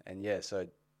 So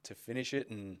to finish it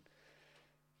and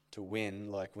to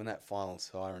win, when that final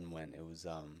siren went, it was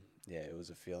it was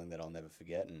a feeling that I'll never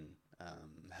forget and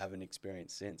haven't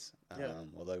experienced since.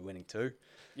 Although winning 2,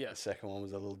 the second one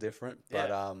was a little different.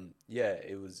 But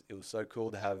it was so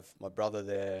cool to have my brother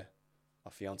there,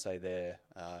 my fiance there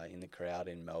in the crowd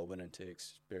in Melbourne, and to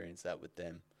experience that with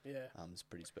them. Yeah, it's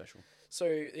pretty special.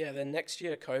 So then next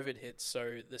year COVID hits,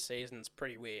 so the season's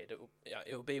pretty weird.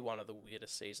 It'll be one of the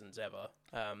weirdest seasons ever.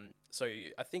 So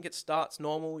I think it starts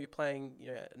normal. You're playing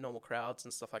normal crowds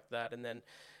and stuff like that, and then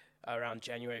around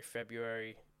January,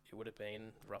 February, it would have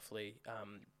been roughly.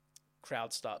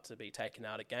 Crowds start to be taken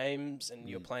out of games, and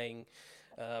you're playing.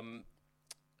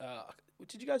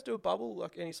 Did you guys do a bubble?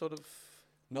 Any sort of?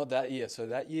 Not that year. So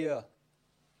that year,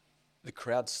 the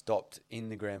crowd stopped in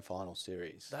the grand final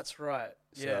series. That's right.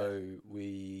 So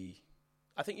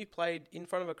I think you played in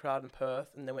front of a crowd in Perth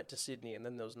and then went to Sydney and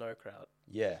then there was no crowd.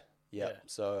 Yeah.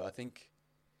 So I think...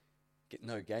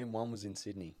 No, game 1 was in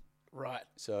Sydney. Right.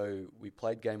 So we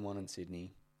played game 1 in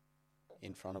Sydney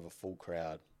in front of a full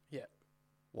crowd. Yeah.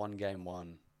 Won game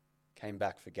 1, came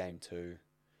back for game 2.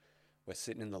 We're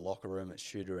sitting in the locker room at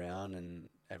shoot around and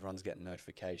everyone's getting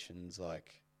notifications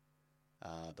like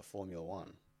the Formula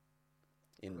One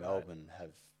in Melbourne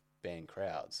have banned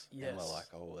crowds. Yes. And we're like,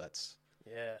 oh, that's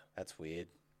weird.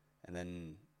 And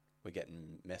then we're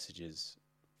getting messages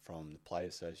from the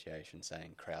Players Association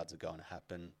saying crowds are going to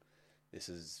happen. This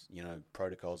is,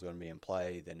 protocols are going to be in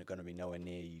play. They're going to be nowhere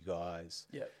near you guys.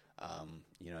 Yeah.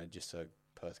 Just so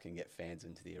Perth can get fans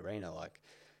into the arena, like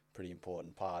pretty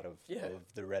important part of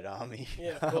the Red Army.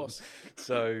 Yeah, of course.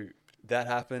 So that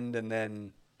happened, and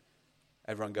then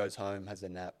everyone goes home, has a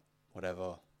nap,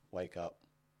 whatever, wake up,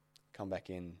 come back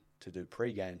in to do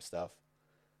pre-game stuff.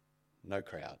 No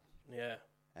crowd. Yeah.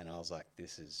 And I was like,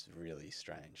 this is really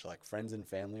strange. Like, friends and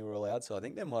family were allowed, so I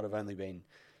think there might have only been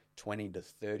 20 to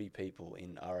 30 people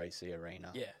in RAC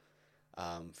Arena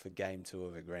for Game 2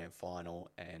 of a grand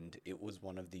final, and it was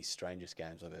one of the strangest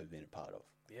games I've ever been a part of.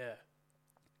 Yeah.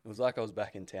 It was like I was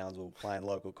back in Townsville playing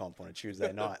local comp on a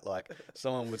Tuesday night. Like,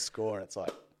 someone would score, and it's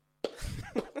like,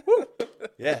 woo,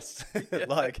 yes.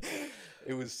 Like,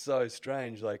 it was so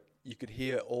strange. Like, you could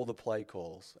hear all the play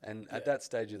calls, and at that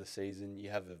stage of the season, you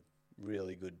have a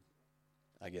really good,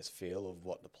 I guess, feel of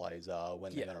what the plays are,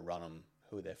 when they're going to run them,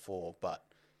 who they're for, but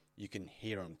you can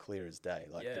hear them clear as day.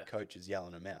 Like, the coach is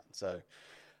yelling them out. So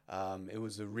it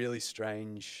was a really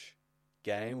strange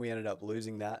game. We ended up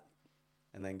losing that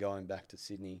and then going back to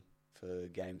Sydney for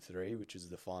Game 3, which is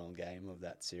the final game of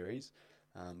that series,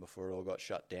 before it all got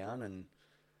shut down. And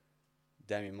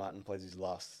Damien Martin plays his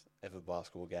last ever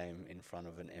basketball game in front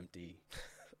of an empty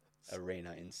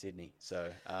arena in Sydney.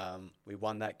 So we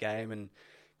won that game and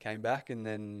came back, and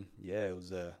then it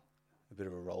was a bit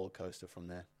of a roller coaster from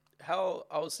there. How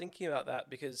I was thinking about that,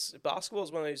 because basketball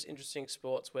is one of those interesting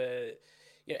sports where,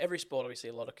 every sport, obviously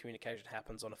a lot of communication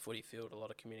happens on a footy field, a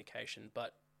lot of communication,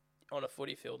 but on a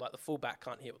footy field, like the full back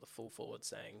can't hear what the full forward's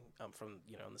saying from,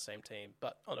 on the same team.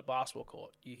 But on a basketball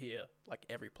court, you hear like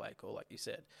every play call, like you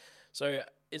said. So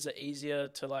is it easier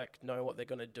to like know what they're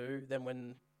going to do than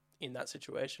when in that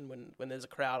situation, when there's a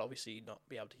crowd, obviously not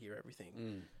be able to hear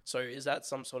everything. So is that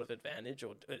some sort of advantage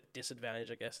or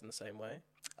disadvantage, I guess, in the same way?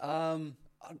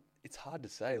 It's hard to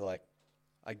say. Like,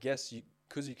 I guess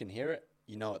because you can hear it,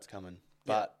 you know it's coming.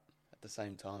 But at the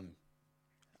same time,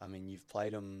 I mean, you've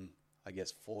played them, I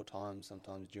guess, 4 times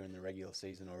sometimes during the regular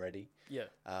season already. Yeah.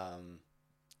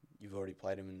 You've already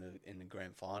played them in the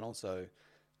grand final. So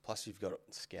plus you've got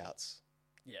scouts.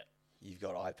 Yeah. You've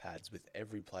got iPads with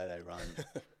every play they run.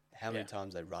 How many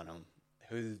times they run them,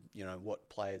 who, what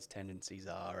players' tendencies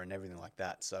are and everything like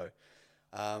that. So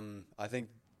I think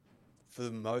for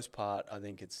the most part, I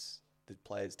think it's the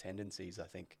players' tendencies, I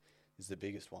think, is the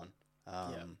biggest one.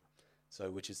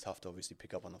 So which is tough to obviously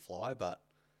pick up on the fly. But,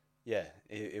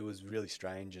 it was really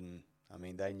strange. And, I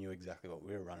mean, they knew exactly what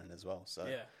we were running as well. So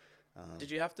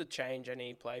did you have to change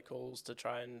any play calls to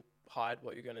try and hide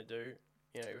what you're going to do?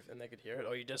 And they could hear it,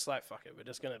 or you just like, fuck it, we're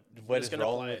just gonna play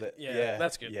it. Yeah,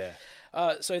 that's good. Yeah.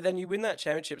 So then you win that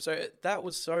championship. So that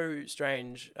was so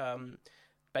strange.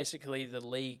 Basically, the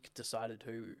league decided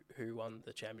who won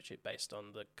the championship based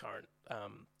on the current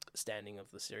standing of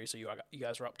the series. So you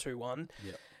guys were up 2-1.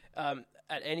 Yeah.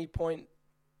 At any point,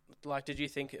 like, did you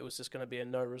think it was just going to be a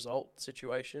no result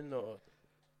situation, or?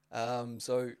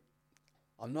 So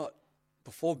I'm not.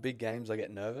 Before big games, I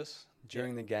get nervous.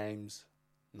 During the games,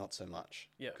 not so much,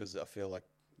 because I feel like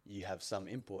you have some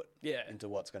input into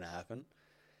what's going to happen.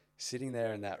 Sitting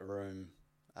there in that room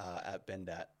at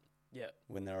Bendat,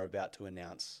 when they're about to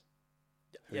announce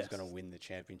who's going to win the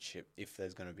championship, if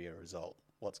there's going to be a result,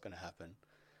 what's going to happen,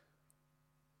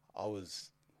 I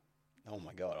was, oh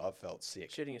my God, I felt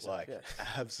sick. Shitting yourself,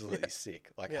 absolutely sick.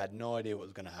 Like, I had no idea what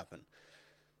was going to happen.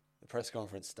 The press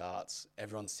conference starts,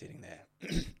 everyone's sitting there,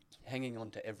 hanging on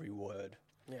to every word.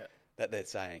 Yeah. That they're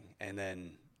saying, and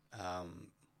then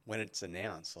when it's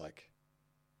announced, like,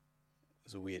 it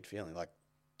was a weird feeling. Like,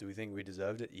 do we think we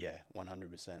deserved it? Yeah,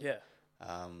 100%. Yeah.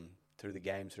 Through the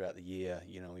games throughout the year,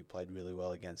 we played really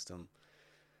well against them.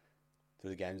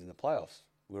 Through the games in the playoffs,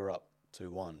 we were up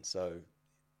 2-1. So,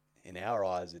 in our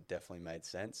eyes, it definitely made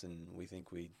sense, and we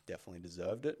think we definitely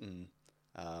deserved it. And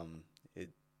it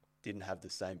didn't have the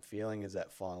same feeling as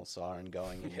that final siren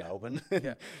going in Melbourne,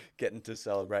 getting to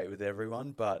celebrate with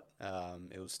everyone. But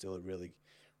it was still a really,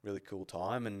 really cool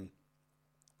time. And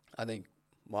I think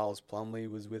Miles Plumley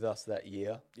was with us that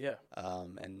year. Yeah.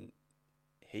 And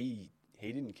he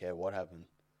didn't care what happened.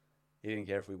 He didn't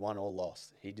care if we won or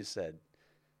lost. He just said,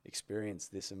 experience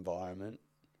this environment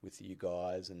with you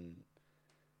guys. And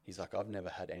he's like, I've never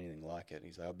had anything like it.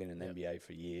 He's like, I've been in the NBA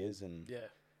for years, and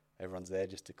everyone's there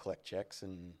just to collect checks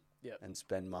and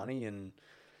spend money, and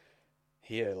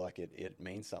here, like, it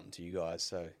means something to you guys.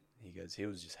 So he goes, he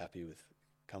was just happy with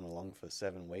coming along for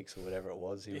 7 weeks or whatever it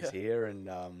was. He was here and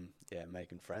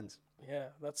making friends. Yeah,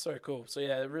 that's so cool. So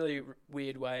a really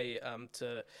weird way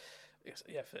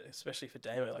especially for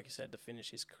Damo, like you said, to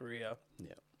finish his career.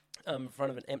 Yeah. In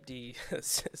front of an empty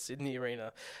Sydney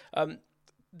arena.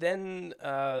 Then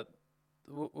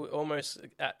we're almost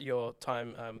at your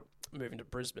time moving to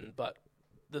Brisbane, but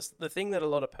the thing that a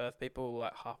lot of Perth people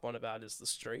like harp on about is the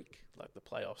streak, like the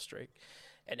playoff streak.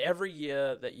 And every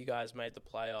year that you guys made the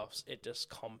playoffs, it just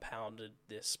compounded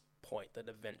this point that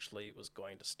eventually it was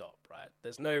going to stop, right?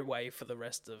 There's no way for the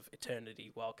rest of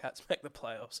eternity Wildcats make the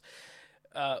playoffs.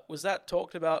 Was that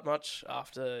talked about much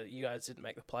after you guys didn't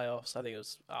make the playoffs? I think it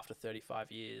was after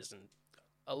 35 years, and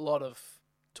a lot of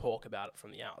talk about it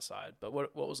from the outside. But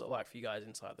what was it like for you guys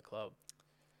inside the club?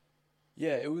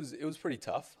 Yeah, it was pretty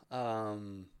tough.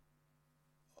 That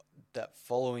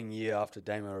following year after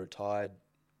Damo retired,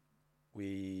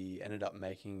 we ended up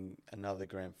making another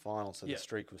grand final, so the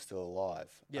streak was still alive.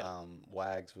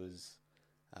 Wags was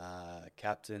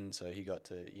captain, so he got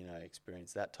to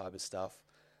experience that type of stuff.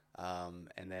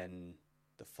 And then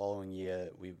the following year,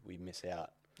 we miss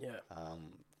out.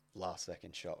 Last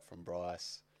second shot from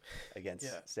Bryce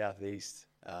against Southeast.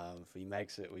 If he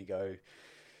makes it, we go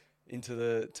into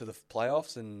the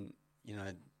playoffs, and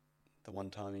the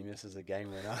one time he misses a game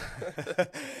winner,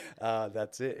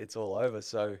 that's it. It's all over.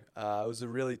 So it was a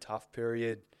really tough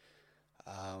period.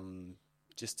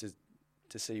 Just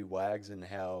to see Wags and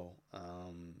how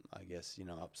I guess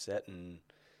upset, and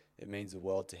it means the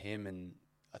world to him. And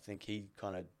I think he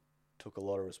kind of took a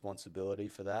lot of responsibility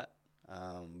for that,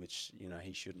 which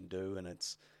he shouldn't do, and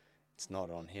it's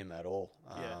not on him at all.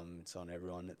 It's on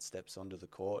everyone that steps onto the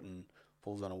court and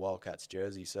pulls on a Wildcats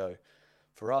jersey. So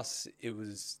for us,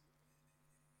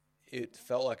 it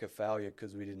felt like a failure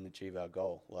because we didn't achieve our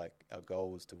goal. Like, our goal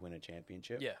was to win a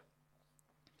championship. Yeah,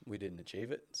 we didn't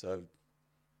achieve it, so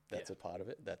that's a part of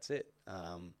it. That's it.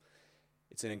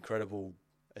 It's an incredible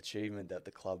achievement that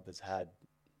the club has had,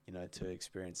 to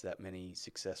experience that many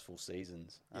successful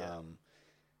seasons.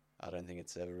 I don't think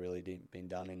it's ever really been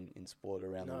done in sport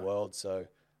around the world. So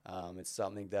it's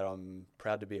something that I'm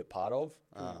proud to be a part of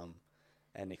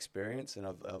and experience, and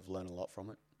I've learned a lot from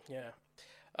it. Yeah.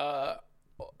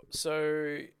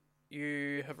 So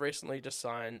you have recently just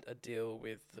signed a deal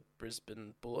with the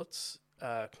Brisbane Bullets.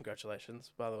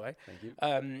 Congratulations, by the way. Thank you.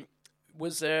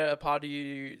 Was there a part of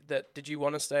you did you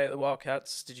want to stay at the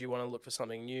Wildcats? Did you want to look for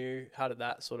something new? How did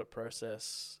that sort of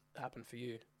process happen for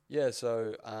you? Yeah,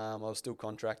 so I was still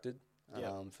contracted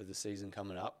for the season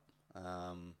coming up.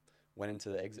 Went into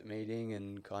the exit meeting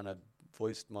and kind of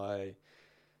voiced my,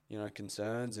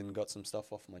 concerns and got some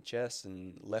stuff off my chest,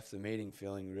 and left the meeting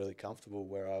feeling really comfortable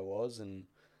where I was, and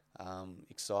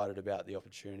excited about the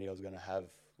opportunity I was going to have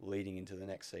leading into the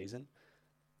next season.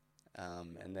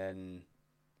 And then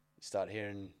start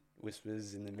hearing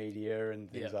whispers in the media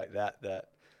and things like that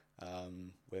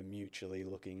we're mutually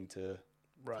looking to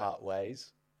part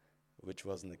ways, which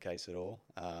wasn't the case at all.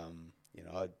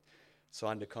 I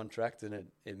signed a contract, and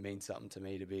it means something to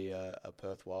me to be a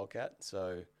Perth Wildcat.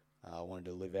 So I wanted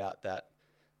to live out that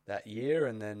year,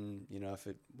 and then, if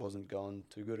it wasn't going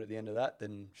too good at the end of that,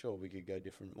 then sure, we could go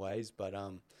different ways. But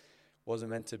wasn't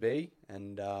meant to be,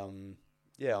 and I'm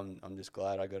just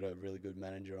glad I got a really good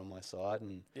manager on my side,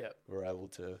 and we're able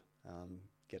to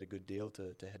get a good deal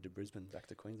to head to Brisbane, back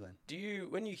to Queensland. Do you,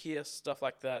 when you hear stuff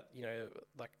like that,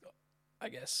 I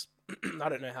guess, I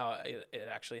don't know how it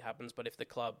actually happens, but if the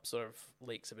club sort of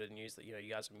leaks a bit of news that, you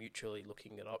guys are mutually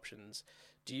looking at options,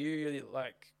 do you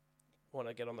want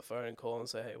to get on the phone and call and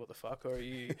say, hey, what the fuck, or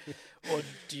or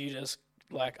do you just,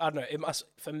 I don't know, it must,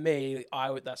 for me,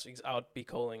 I would be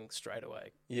calling straight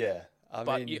away. Yeah.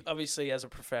 But you, obviously, as a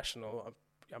professional,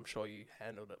 I'm sure you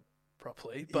handled it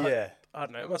properly. But I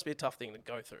don't know, it must be a tough thing to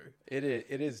go through. It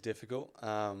is difficult.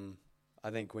 I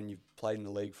think when you've played in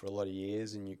the league for a lot of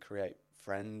years and you create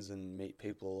friends and meet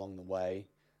people along the way,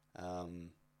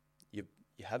 you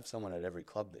have someone at every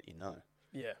club that you know.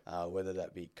 Yeah. Whether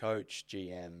that be coach,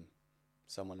 GM,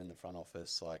 someone in the front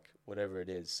office, whatever it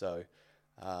is. So,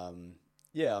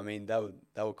 they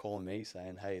were calling me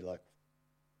saying, hey,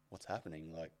 what's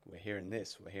happening? We're hearing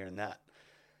this, we're hearing that.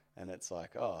 And it's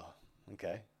like, oh,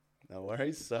 okay, no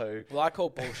worries. So, well, I call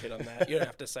bullshit on that. You don't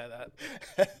have to say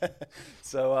that.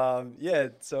 So,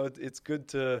 so it's good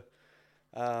to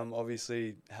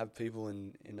obviously have people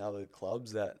in other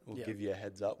clubs that will give you a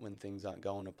heads up when things aren't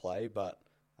going to play. But,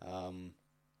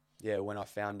 when I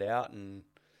found out and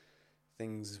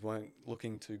things weren't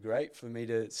looking too great for me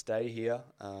to stay here.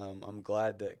 I'm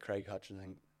glad that Craig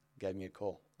Hutchinson gave me a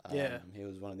call. He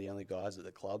was one of the only guys at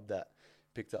the club that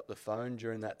picked up the phone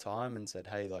during that time and said,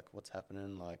 hey, like, what's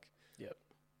happening? Like,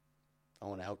 I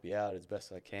want to help you out as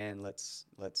best I can. Let's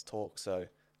talk. So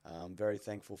I'm very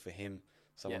thankful for him,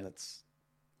 someone that's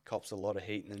cops a lot of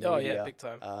heat in the media. Oh, yeah, big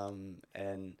time.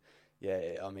 And,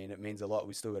 I mean, it means a lot.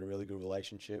 We still got a really good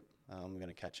relationship. We're going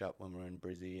to catch up when we're in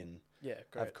Brizzy and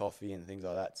have coffee and things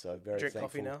like that. So very thankful.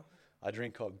 Drink coffee now? I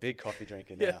drink big coffee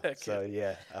drinker now. Okay. So,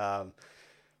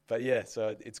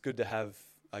 so it's good to have,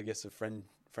 I guess, a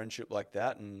friendship like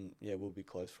that. And, we'll be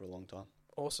close for a long time.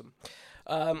 Awesome.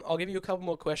 I'll give you a couple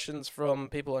more questions from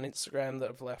people on Instagram that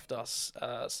have left us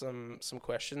some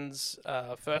questions.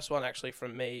 First one actually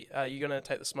from me. Are you going to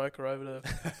take the smoker over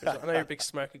to... I know you're a big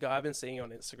smoker guy. I've been seeing you on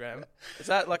Instagram. Is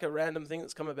that like a random thing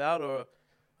that's come about, or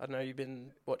I don't know, you've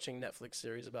been watching Netflix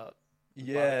series about...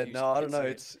 Yeah, no, I don't know.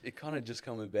 It kind of just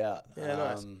come about. Yeah,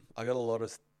 nice. I got a lot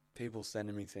of people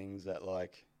sending me things that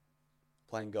like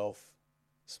playing golf,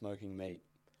 smoking meat,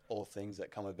 all things that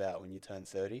come about when you turn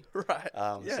 30. Right.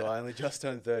 So I only just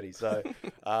turned 30. So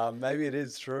maybe it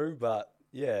is true, but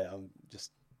I'm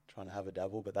just trying to have a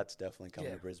dabble. But that's definitely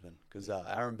coming to Brisbane because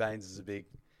Aaron Baines is big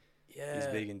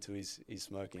into his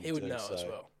smoking. He would too, know so as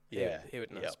well. Yeah, he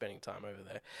would know spending time over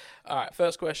there. All right,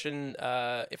 first question: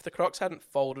 if the Crocs hadn't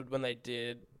folded when they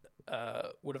did,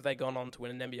 would have they gone on to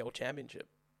win an NBL championship?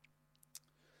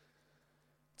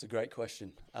 It's a great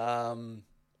question. I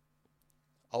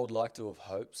would like to have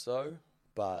hoped so,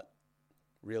 but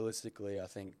realistically, I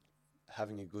think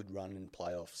having a good run in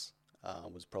playoffs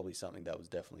was probably something that was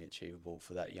definitely achievable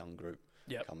for that young group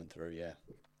coming through,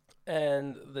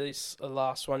 And this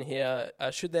last one here,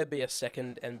 should there be a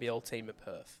second NBL team at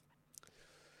Perth?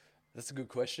 That's a good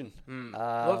question. A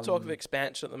lot of talk of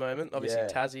expansion at the moment. Obviously,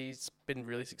 Tassie's been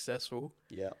really successful.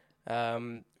 Yeah.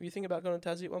 Were you thinking about going to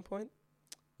Tassie at one point?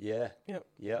 Yeah,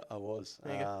 I was.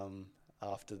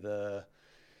 After the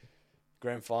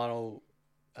grand final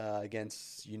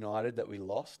against United that we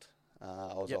lost,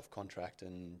 I was off contract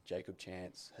and Jacob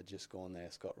Chance had just gone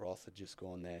there. Scott Roth had just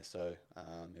gone there. So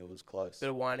it was close. Bit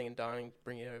of whining and dining,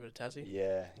 bring you over to Tassie.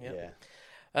 Yeah.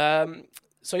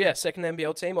 So, second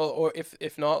NBL team, or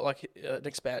if not, like an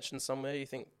expansion somewhere you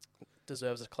think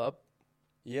deserves a club?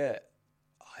 Yeah.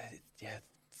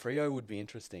 Freo would be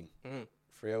interesting.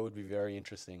 Freo would be very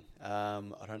interesting. I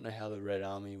don't know how the Red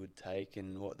Army would take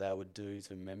and what that would do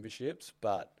to memberships,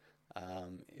 but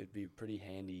it'd be a pretty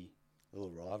handy little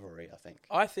rivalry, I think.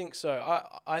 I think so.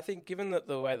 I think given that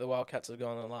the way the Wildcats have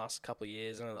gone in the last couple of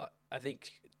years, and I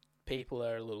think people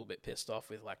are a little bit pissed off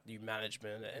with like new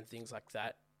management and things like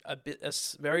that. A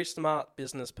very smart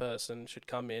business person should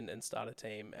come in and start a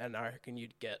team, and I reckon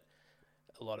you'd get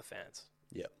a lot of fans.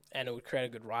 Yeah. And it would create a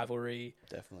good rivalry.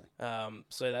 Definitely.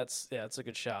 So that's a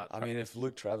good shout. I mean, if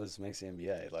Luke Travers makes the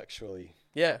NBA, like surely...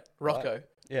 Yeah, Rocco. Right?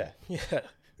 Yeah.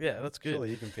 Yeah, that's good. Surely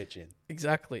he can pitch in.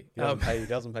 Exactly. He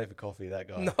doesn't pay for coffee, that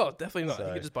guy. No, definitely not. So,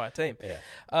 you could just buy a team. Yeah.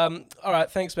 All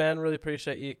right, thanks, man. Really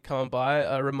appreciate you coming by.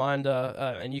 A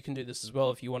reminder, and you can do this as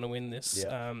well if you want to win this.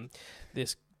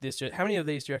 This how many of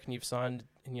these do you reckon you've signed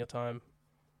in your time?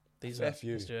 These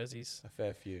jerseys. A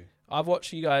fair few. I've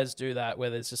watched you guys do that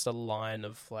where there's just a line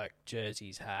of like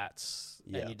jerseys, hats,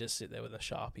 and you just sit there with a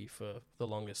Sharpie for the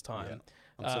longest time.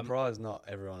 Yeah. I'm surprised not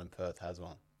everyone in Perth has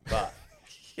one, but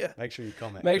make sure you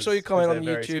comment. Make sure you comment on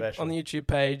the YouTube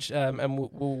page, and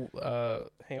we'll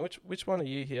hang on. Which one are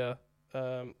you here?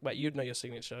 Wait, you'd know your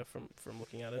signature from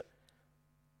looking at it.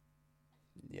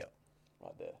 Yeah,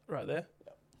 right there.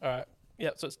 Yeah. All right.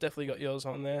 Yeah, so it's definitely got yours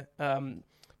on there.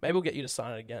 Maybe we'll get you to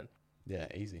sign it again. Yeah,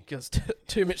 easy. Because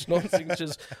two Mitch Norton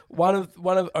signatures. One of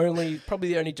probably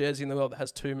the only jersey in the world that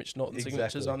has two Mitch Norton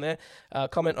signatures on there.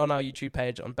 Comment on our YouTube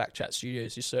page on Backchat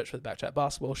Studios. You search for the Backchat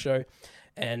Basketball Show,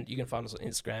 and you can find us on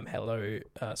Instagram.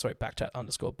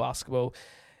 Backchat_basketball.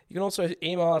 You can also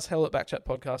email us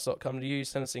hello@backchatpodcast.com.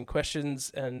 Send us in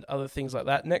questions and other things like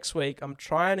that. Next week, I'm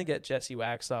trying to get Jesse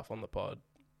Wagstaff on the pod.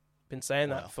 Been saying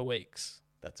that for weeks.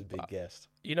 That's a big guest.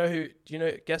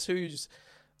 Guess who's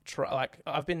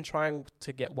I've been trying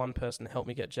to get one person to help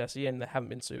me get Jesse, and they haven't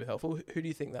been super helpful. Who do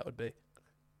you think that would be?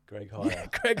 Greg Hire. Yeah,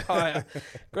 Greg Hire.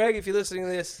 Greg, if you're listening to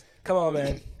this, come on,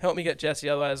 man. Help me get Jesse,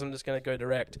 otherwise I'm just going to go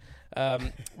direct.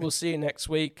 We'll see you next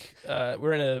week.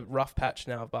 We're in a rough patch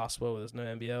now of basketball. There's no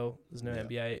NBL. There's no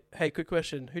NBA. Hey, quick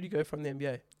question. Who do you go from the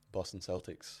NBA? Boston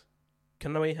Celtics.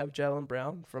 Can we have Jalen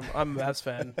Brown? I'm a Mavs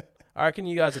fan. I reckon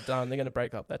you guys are done. They're going to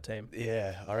break up that team.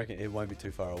 Yeah, I reckon it won't be too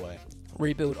far away.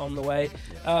 Rebuild on the way.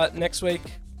 Next week,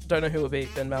 don't know who it will be.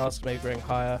 Ben Malice, maybe Greg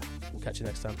Hire. We'll catch you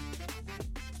next time.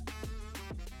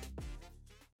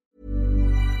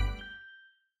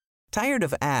 Tired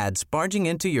of ads barging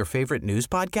into your favorite news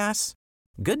podcasts?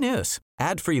 Good news.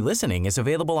 Ad-free listening is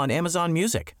available on Amazon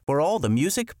Music for all the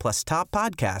music plus top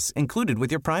podcasts included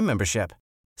with your Prime membership.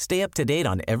 Stay up to date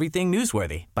on everything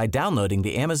newsworthy by downloading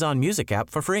the Amazon Music app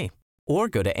for free or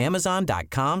go to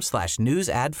amazon.com/news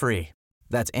ad free.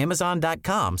 That's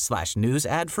amazon.com/news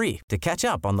ad free to catch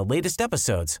up on the latest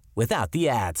episodes without the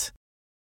ads.